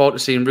always look forward to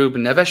seeing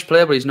Ruben Neves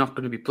play, but he's not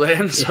going to be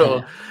playing.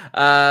 So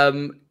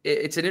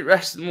it's an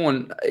interesting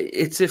one.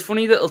 It's a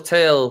funny little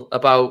tale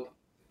about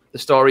the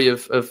story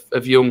of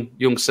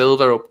young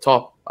Silva up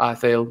top, I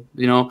feel.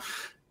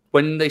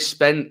 When they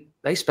spent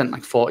like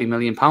 £40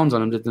 million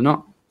on him, did they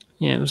not?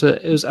 Yeah,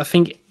 it was. I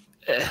think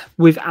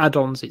with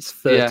add-ons, it's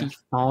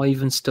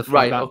 35 and stuff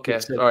like that. Right, okay.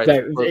 So all right.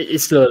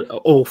 it's an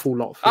awful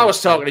lot. I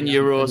was talking in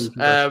euros.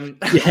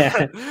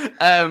 Yeah.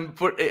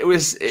 But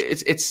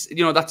it's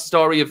that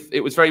story of,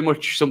 it was very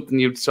much something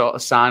you'd sort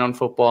of sign on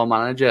Football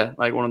Manager,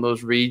 like one of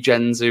those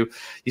regens who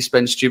you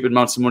spend stupid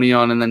amounts of money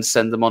on and then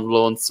send them on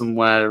loan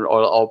somewhere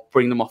or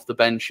bring them off the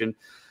bench. And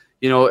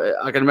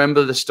I can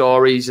remember the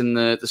stories and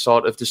the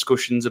sort of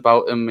discussions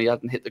about him. He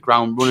hadn't hit the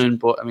ground running,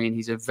 but I mean,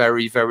 he's a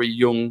very, very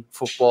young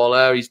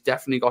footballer. He's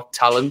definitely got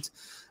talent,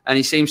 and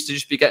he seems to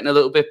just be getting a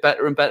little bit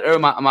better and better.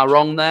 Am I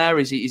wrong there?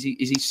 Is he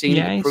seen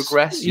it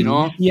progress?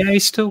 Yeah,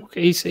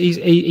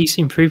 he's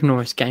improving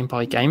almost game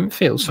by game. It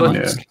feels so.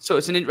 So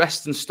it's an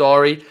interesting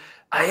story.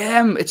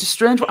 It's a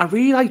strange one. I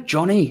really like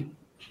Johnny.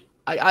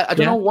 I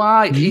don't know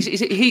why.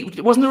 He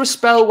wasn't there a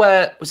spell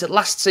where, was it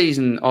last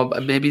season or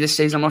maybe this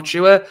season, I'm not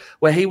sure,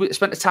 where he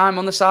spent the time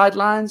on the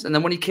sidelines, and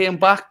then when he came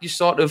back, you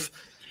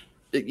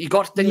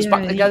got things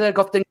back together,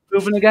 got things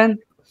moving again.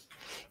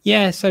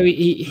 Yeah, so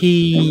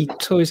he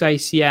tore his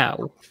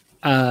ACL,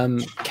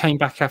 came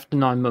back after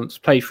 9 months,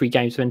 played 3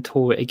 games, then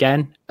tore it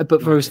again.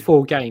 But for those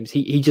 4 games,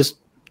 he just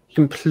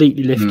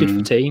completely lifted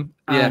the team,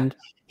 and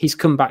he's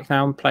come back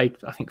now and played,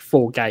 I think,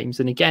 4 games,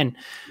 and again,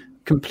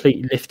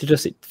 completely lifted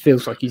us. It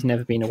feels like he's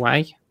never been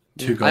away.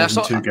 2 goals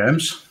in 2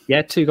 games.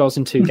 Yeah, 2 goals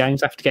in 2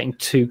 games after getting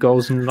 2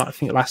 goals in, I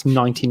think, the last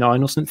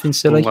 99 or something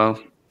silly. Oh, well,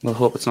 we'll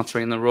hope it's not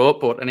 3 in a row.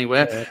 But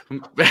anyway,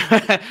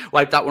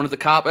 wipe that one at the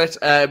carpet.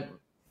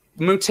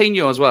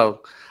 Moutinho as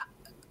well.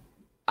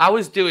 I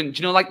was doing,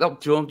 do you know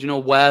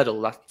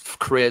Wordle, that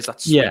craze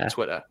that's on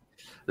Twitter?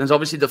 There's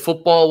obviously the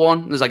football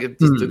one. There's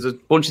there's a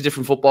bunch of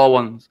different football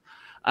ones.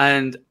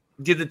 And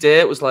the other day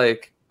it was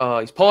like, oh,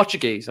 he's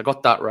Portuguese. I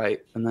got that right.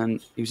 And then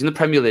he was in the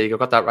Premier League. I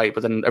got that right.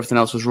 But then everything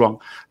else was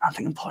wrong. I'm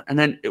thinking, and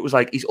then it was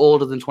like, he's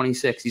older than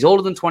 26. He's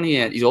older than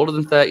 28. He's older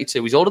than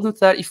 32. He's older than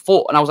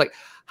 34. And I was like,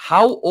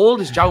 how old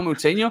is João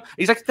Moutinho?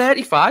 He's like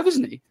 35,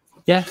 isn't he?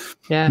 Yeah.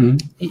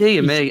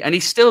 Dear me. And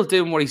he's still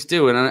doing what he's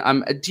doing.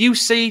 And do you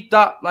see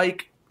that,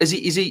 like, is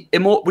he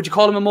would you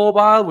call him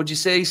immobile? Would you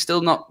say he's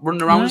still not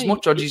running around as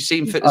much? Or do you see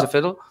him fit as a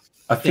fiddle?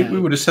 I think we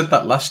would have said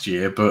that last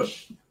year, but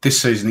this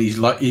season he's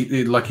like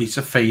he's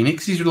a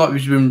phoenix. He's like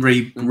he's been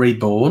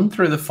reborn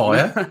through the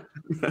fire.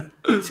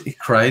 It's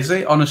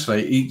crazy,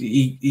 honestly.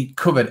 He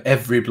covered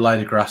every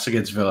blade of grass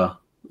against Villa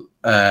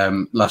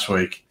last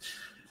week,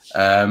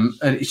 and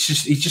he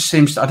just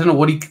seems. I don't know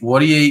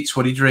what he eats,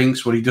 what he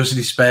drinks, what he does in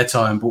his spare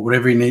time, but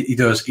whatever he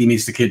does, he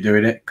needs to keep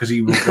doing it because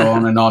he will go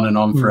on and on and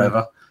on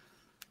forever.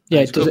 Yeah,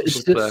 it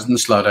doesn't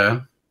slow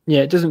down.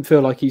 Yeah, it doesn't feel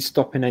like he's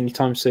stopping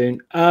anytime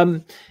soon.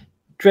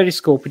 Dreaded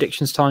score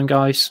predictions time,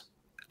 guys.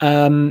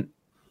 Matty,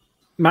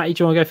 do you want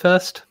to go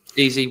first?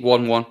 Easy,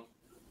 1-1.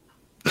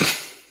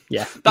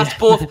 Yeah. That's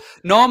both.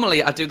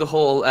 Normally, I do the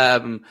whole,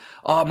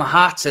 my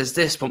heart says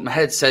this, but my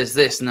head says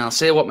this, and I'll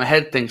say what my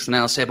head thinks, and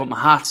then I'll say, but my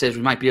heart says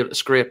we might be able to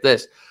scrape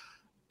this.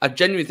 I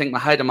genuinely think my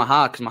head and my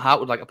heart, because my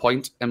heart would like a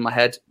point, and my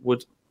head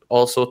would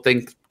also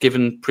think,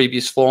 given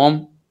previous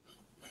form,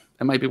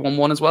 it might be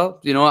 1-1 as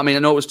well. I mean, I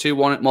know it was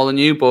 2-1 at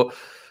Molineux, but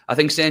I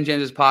think St.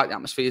 James's Park, the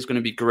atmosphere is going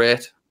to be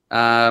great.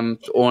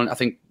 I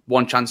think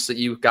one chance that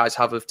you guys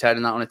have of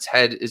turning that on its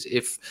head is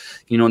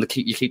if you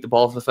keep the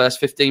ball for the first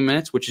 15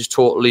 minutes, which is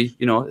totally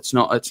it's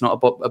not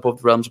above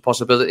the realms of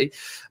possibility.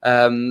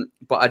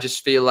 But I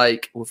just feel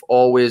like we've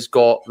always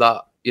got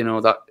that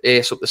that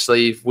ace up the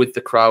sleeve with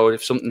the crowd.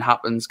 If something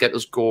happens, get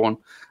us going,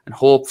 and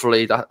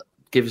hopefully that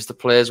gives the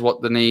players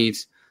what they need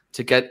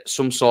to get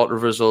some sort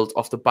of result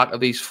off the back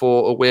of these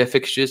 4 away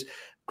fixtures.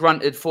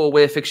 Granted, 4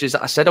 away fixtures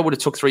that I said I would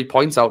have took 3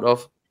 points out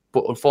of.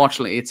 But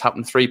unfortunately, it's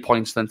happened 3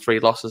 points, then 3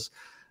 losses.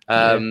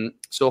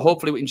 So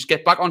hopefully we can just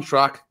get back on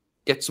track,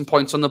 get some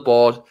points on the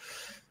board.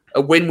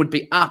 A win would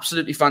be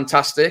absolutely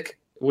fantastic.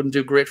 It wouldn't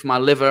do great for my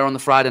liver on the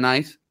Friday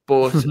night.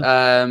 But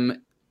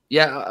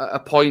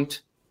a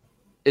point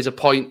is a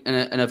point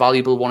and a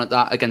valuable one at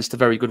that against a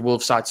very good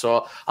Wolves side.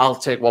 So I'll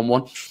take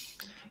 1-1.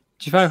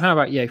 Javo, how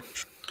about you?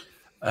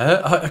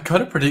 I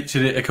kind of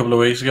predicted it a couple of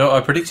weeks ago.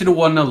 I predicted a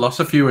 1-0 loss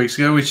a few weeks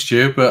ago with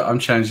Stu, but I'm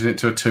changing it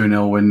to a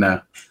 2-0 win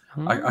now.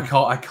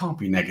 I can't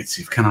be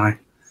negative, can I?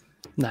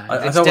 No,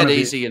 it's dead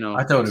easy, I don't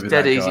want to be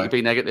dead easy to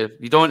be negative.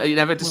 You're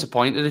never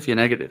disappointed if you're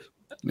negative.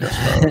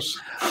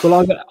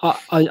 Well,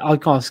 I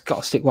kind of got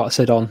to stick what I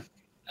said on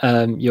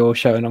your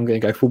show, and I'm going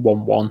to go for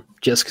 1-1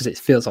 just because it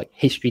feels like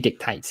history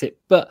dictates it.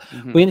 But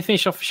we're going to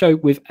finish off the show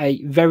with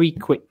a very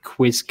quick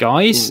quiz,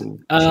 guys.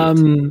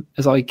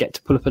 As I get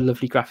to pull up a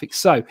lovely graphic.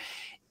 So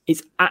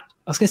I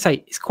was going to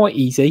say it's quite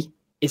easy.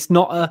 It's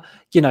not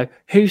a,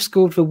 who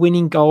scored the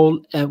winning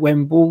goal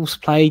when Wolves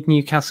played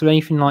Newcastle,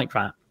 anything like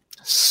that.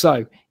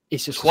 So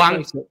it's just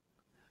Hwang.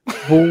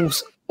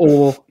 Wolves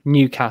or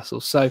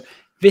Newcastle. So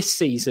this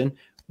season,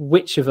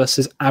 which of us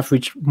has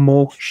averaged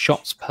more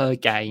shots per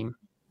game,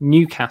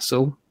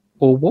 Newcastle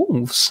or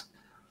Wolves?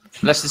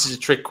 Unless this is a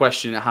trick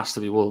question, it has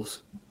to be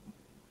Wolves.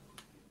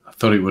 I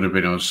thought it would have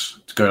been us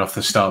going off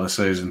the start of the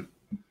season.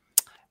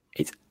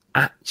 It's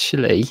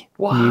actually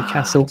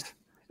Newcastle.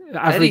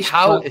 Eddie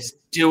Howe is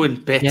doing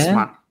bits,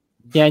 man.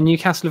 Yeah,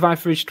 Newcastle have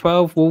averaged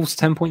 12, Wolves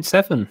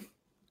 10.7.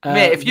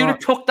 Mate, if you'd have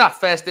took that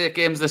first 8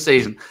 games of the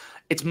season,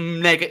 it's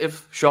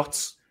negative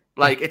shots.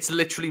 Like, it's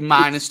literally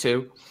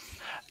 -2.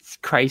 It's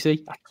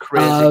crazy. That's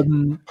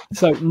crazy.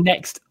 So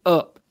next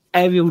up,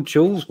 aerial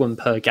duels won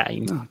per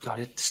game. Oh, God,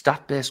 it's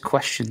stat-based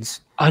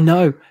questions. I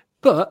know,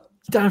 but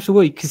you don't have to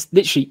worry because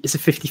literally it's a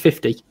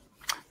 50-50.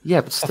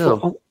 Yeah, but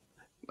still.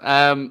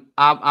 I'm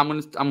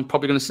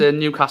probably going to say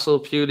Newcastle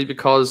purely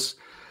because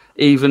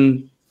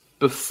even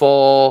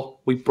before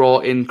we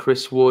brought in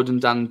Chris Wood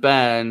and Dan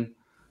Byrne,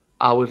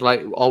 I would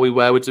like all we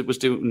were was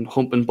doing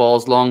humping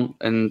balls long,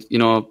 and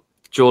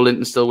Joe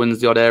Linton still wins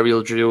the odd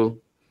aerial duel,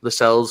 the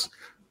cells.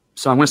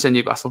 So I'm going to say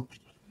Newcastle.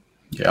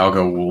 Yeah, I'll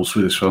go Wolves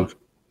with this one.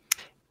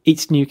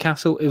 It's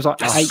Newcastle. It was like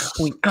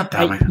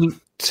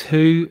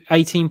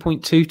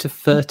 18.2 to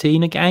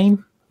 13 a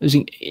game. It was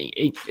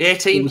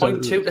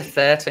 18.2 to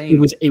 13.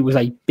 It was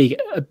a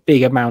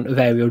big amount of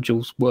aerial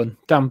duels won.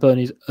 Dan Byrne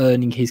is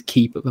earning his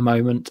keep at the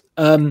moment.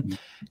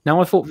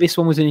 Now I thought this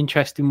one was an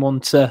interesting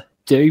one to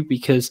do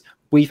because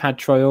we've had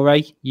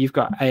Traore, you've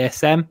got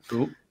ASM.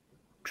 Ooh.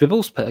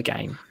 Dribbles per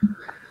game.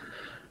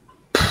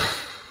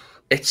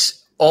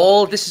 This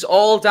is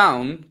all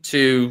down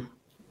to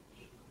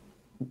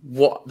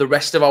what the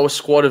rest of our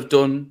squad have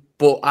done,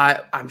 but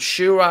I'm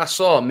sure I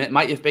saw it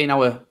might have been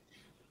our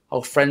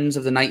friends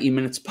of the 90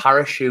 Minutes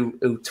Parish who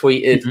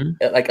tweeted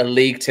at like a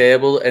league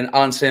table, and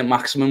Alan St.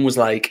 Maximin was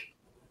like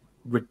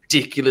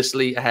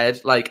ridiculously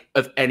ahead like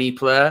of any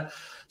player.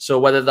 So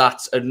whether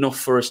that's enough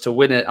for us to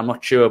win it, I'm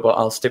not sure, but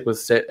I'll stick with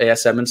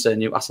ASM and say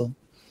Newcastle.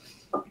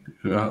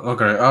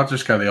 Okay, I'll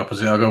just go the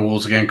opposite. I'll go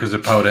Wolves again because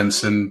of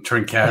Podence and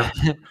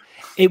Trincao.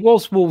 It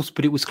was Wolves,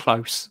 but it was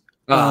close.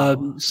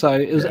 So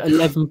it was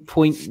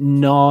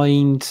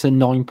 11.9 to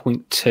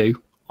 9.2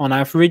 on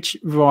average.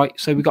 Right,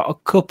 so we got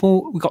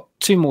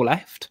two more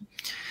left.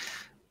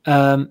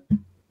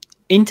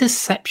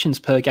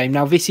 Interceptions per game.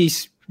 Now this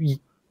is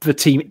the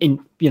team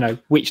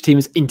which team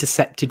has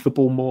intercepted the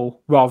ball more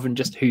rather than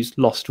just who's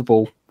lost the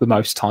ball the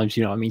most times,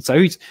 you know what I mean? So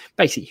who's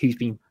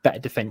been better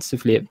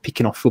defensively at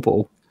picking off the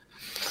ball?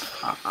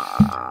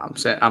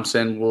 I'm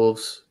saying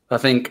Wolves. I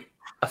think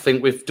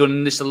we've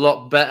done this a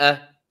lot better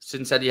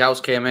since Eddie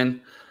House came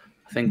in.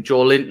 I think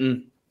Joe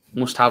Linton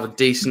must have a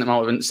decent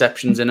amount of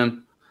interceptions in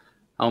him.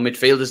 Our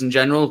midfielders in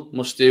general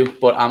must do,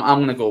 but I'm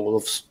going to go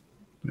Wolves.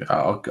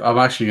 Yeah, I'm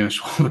actually going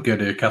to go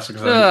to Newcastle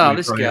because I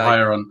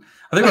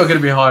think we're going to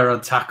be higher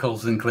on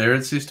tackles and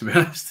clearances, to be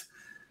honest.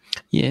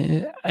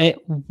 Yeah,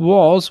 it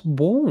was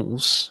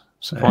Wolves.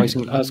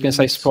 Surprising. I was going to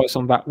say surprise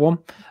on that one.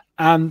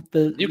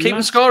 You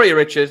keeping score here,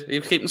 Richard? Are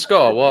you keeping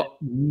score? What?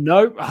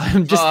 No,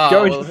 I'm just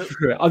going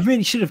through it. I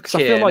really should have because I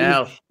feel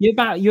like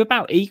you're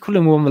about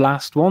equaling on the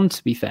last one.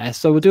 To be fair,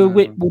 so we'll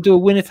do a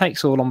winner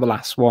takes all on the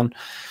last one.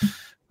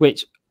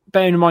 Which,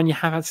 bearing in mind, you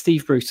have had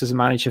Steve Bruce as a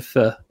manager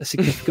for a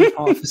significant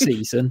part of the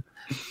season.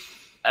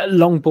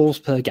 Long balls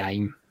per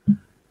game.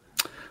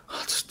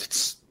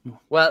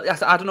 Well,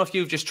 I don't know if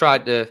you've just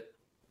tried to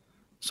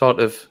sort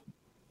of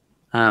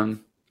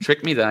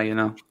trick me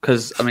there,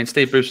 because I mean,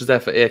 Steve Bruce was there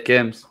for 9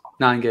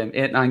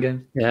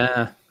 games.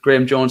 Yeah.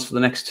 Graham Jones for the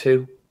next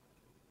 2.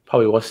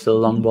 Probably was still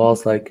long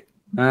balls. Like,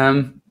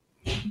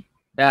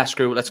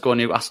 screw it. Let's go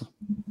Newcastle.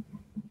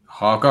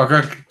 Oh, go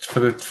for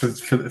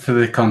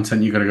the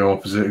content. You got to go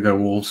opposite. Go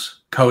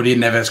Wolves. Cody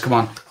and Neves. Come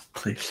on,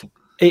 please.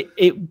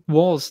 It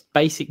was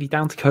basically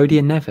down to Cody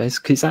and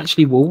Neves because it's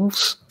actually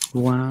Wolves.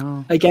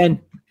 Wow. Again,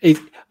 I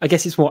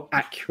guess it's more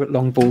accurate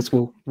long balls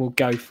we'll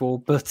go for,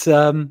 but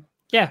thought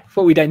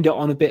we'd end it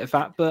on a bit of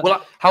that.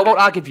 But how about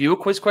I give you a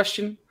quiz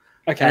question?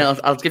 Okay, and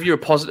I'll give you a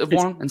positive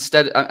one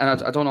instead.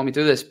 And I don't normally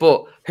do this,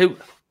 but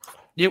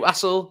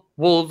Newcastle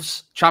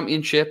Wolves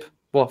Championship?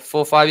 What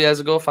 4 or 5 years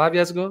ago? 5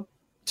 years ago,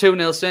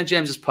 2-0 St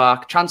James's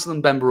Park. Chancellor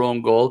and Bember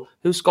own goal.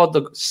 Who scored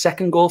the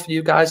second goal for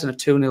you guys in a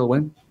 2-0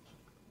 win?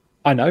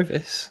 I know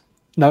this.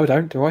 No, I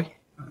don't. Do I?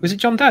 Was it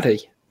John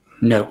Daddy?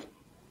 No.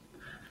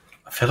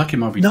 I feel like it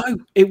might be. No,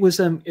 it was.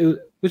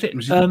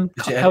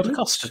 Helder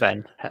Costa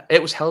then?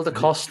 It was Helder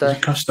Costa.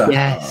 Costa.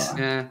 Yes.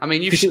 Yeah. I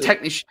mean, you shouldn't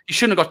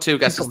have got 2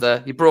 guesses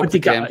there. You broke the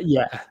game.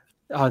 Yeah.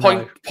 I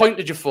know.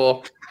 Pointed you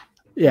 4.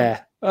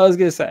 Yeah. I was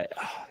going to say,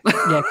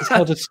 because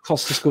Helder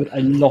Costa scored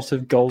a lot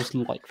of goals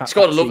like that.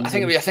 Scored a lot. I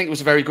think it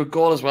was a very good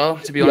goal as well.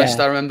 To be honest,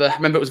 I remember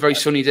it was a very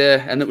sunny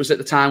day, and it was at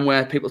the time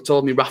where people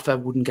told me Rafa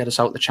wouldn't get us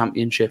out of the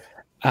Championship.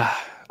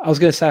 I was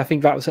going to say, I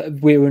think that was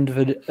we were under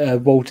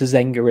the Walter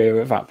Zenga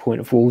era at that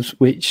point of Wolves,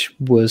 which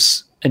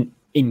was an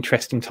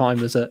interesting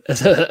time as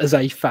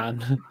a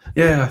fan.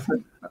 Yeah,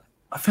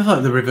 I feel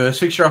like the reverse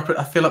fixture.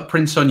 I feel like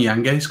Prince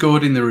Onyange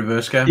scored in the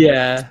reverse game.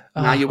 Yeah,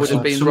 you would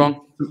have been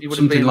wrong. You would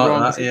have been like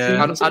wrong. That,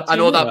 yeah. I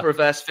know that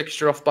reverse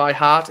fixture off by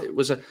heart. It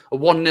was a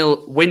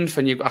 1-0 win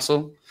for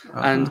Newcastle,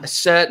 and a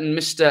certain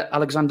Mr.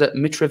 Alexander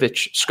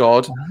Mitrovic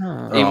scored.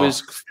 He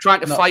was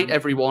trying to fight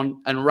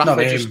everyone, and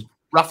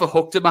Rafa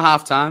hooked him at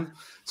half time.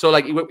 So,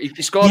 like,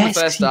 he scored in the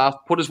first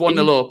half, put us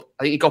 1-0 up.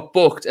 I think he got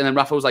booked, and then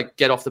Rafa was like,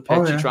 get off the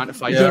pitch, you're trying to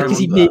fight. Yeah, because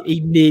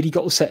he nearly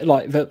got set.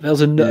 Like, there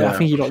was I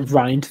think he like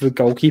ran into the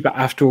goalkeeper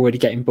after already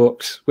getting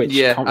booked. Which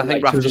I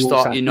think Rafa just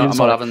thought, I'm not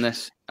having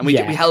this. And we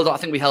held on. I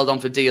think we held on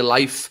for dear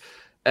life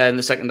in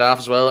the second half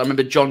as well. I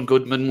remember John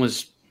Goodman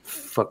was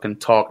fucking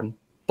talking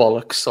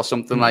bollocks or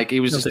something. Like, he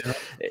was just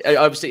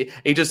obviously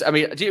he just. I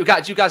mean, do you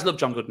guys love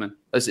John Goodman?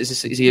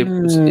 Is he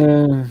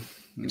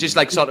just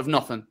like sort of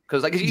nothing?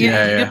 Because like you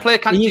play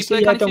games for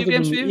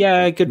you?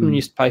 Yeah, Goodman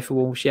used to play for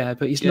Wolves. Yeah,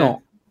 but he's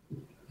not.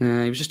 He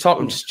was just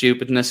talking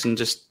stupidness and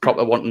just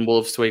proper wanting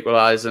Wolves to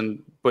equalise.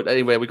 But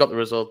anyway, we got the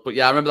result. But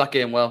yeah, I remember that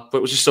game well. But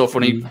it was just so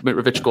funny,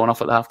 Mitrovic going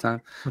off at the halftime.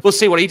 We'll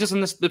see what he does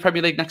in the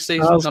Premier League next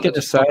season. I was going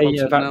to say,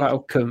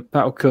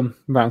 that'll come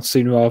around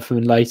sooner rather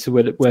than later,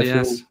 where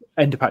we'll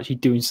end up actually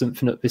doing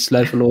something at this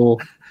level, or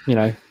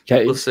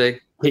we'll see.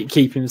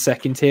 Keeping the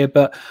second tier.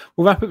 But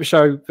we'll wrap up the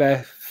show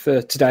there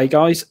for today,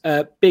 guys.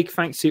 Big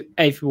thanks to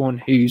everyone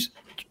who's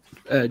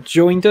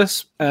joined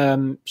us.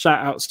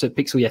 Shout outs to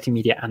Pixel Yeti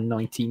Media and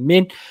 19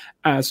 Min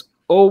as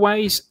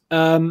always.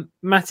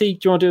 Matty, do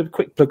you want to do a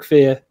quick plug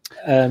for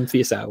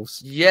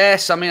yourselves?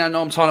 Yes, I mean, I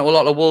know I'm talking to a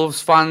lot of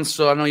Wolves fans,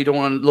 so I know you don't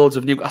want loads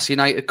of Newcastle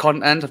United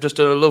content. I've just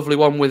done a lovely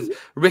one with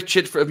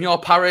Richard from your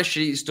parish.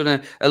 He's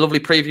done a lovely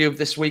preview of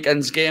this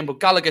weekend's game. But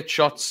Gallagher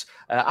Shots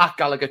at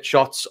Gallagher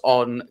Shots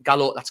on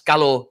Gallo. That's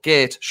Gallo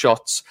Gate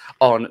Shots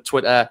on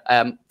Twitter.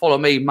 Follow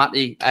me,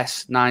 Matty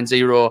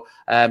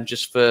S90.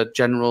 Just for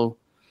general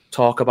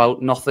talk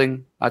about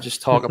nothing. I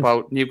just talk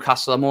about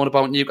Newcastle. I'm on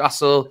about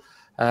Newcastle.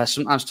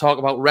 Sometimes talk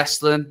about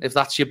wrestling if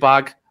that's your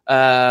bag.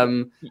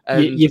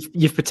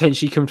 You've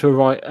potentially come to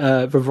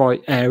the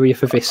right area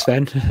for this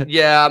then.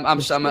 Yeah, I'm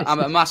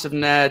a massive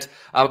nerd,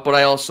 but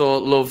I also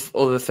love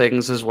other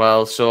things as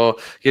well. So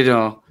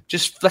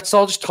let's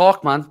all just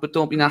talk, man. But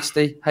don't be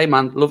nasty. Hey,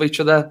 man, love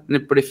each other.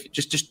 But if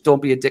just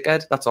don't be a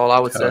dickhead. That's all I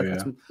would say.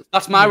 Yeah.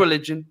 That's my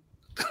religion.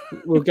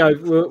 We'll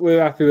go.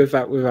 We're happy with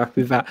that. We're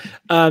happy with that.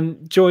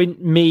 Join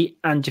me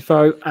and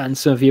Jafo and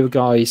some of the other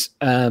guys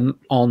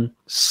on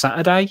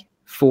Saturday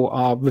for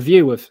our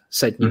review of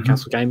said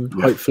Newcastle game.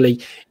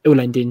 Hopefully, it will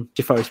end in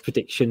Jafo's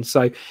prediction.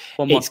 So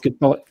it's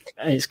goodbye.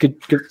 It's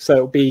good. So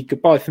it'll be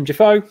goodbye from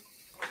Jafo.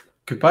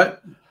 Goodbye.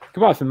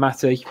 Goodbye from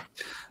Matty.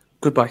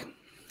 Goodbye.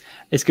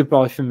 It's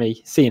goodbye from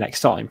me. See you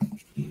next time.